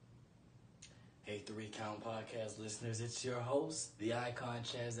 Hey, 3 Count Podcast listeners, it's your host, the icon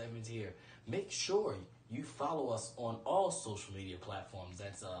Chaz Evans here. Make sure you follow us on all social media platforms.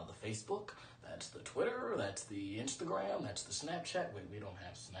 That's the Facebook, that's the Twitter, that's the Instagram, that's the Snapchat. Wait, we don't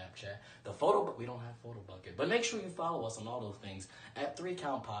have Snapchat. The photo, but we don't have Photo Bucket. But make sure you follow us on all those things at 3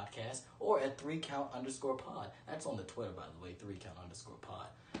 Count Podcast or at 3count_pod. That's on the Twitter, by the way, 3count_pod.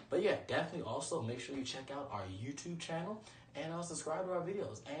 But yeah, definitely also make sure you check out our YouTube channel and subscribe to our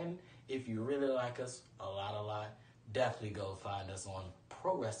videos. And if you really like us, a lot, definitely go find us on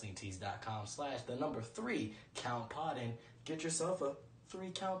ProWrestlingTees.com/3CountPod and get yourself a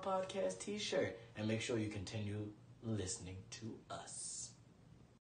 3 Count Podcast t-shirt. And make sure you continue listening to us.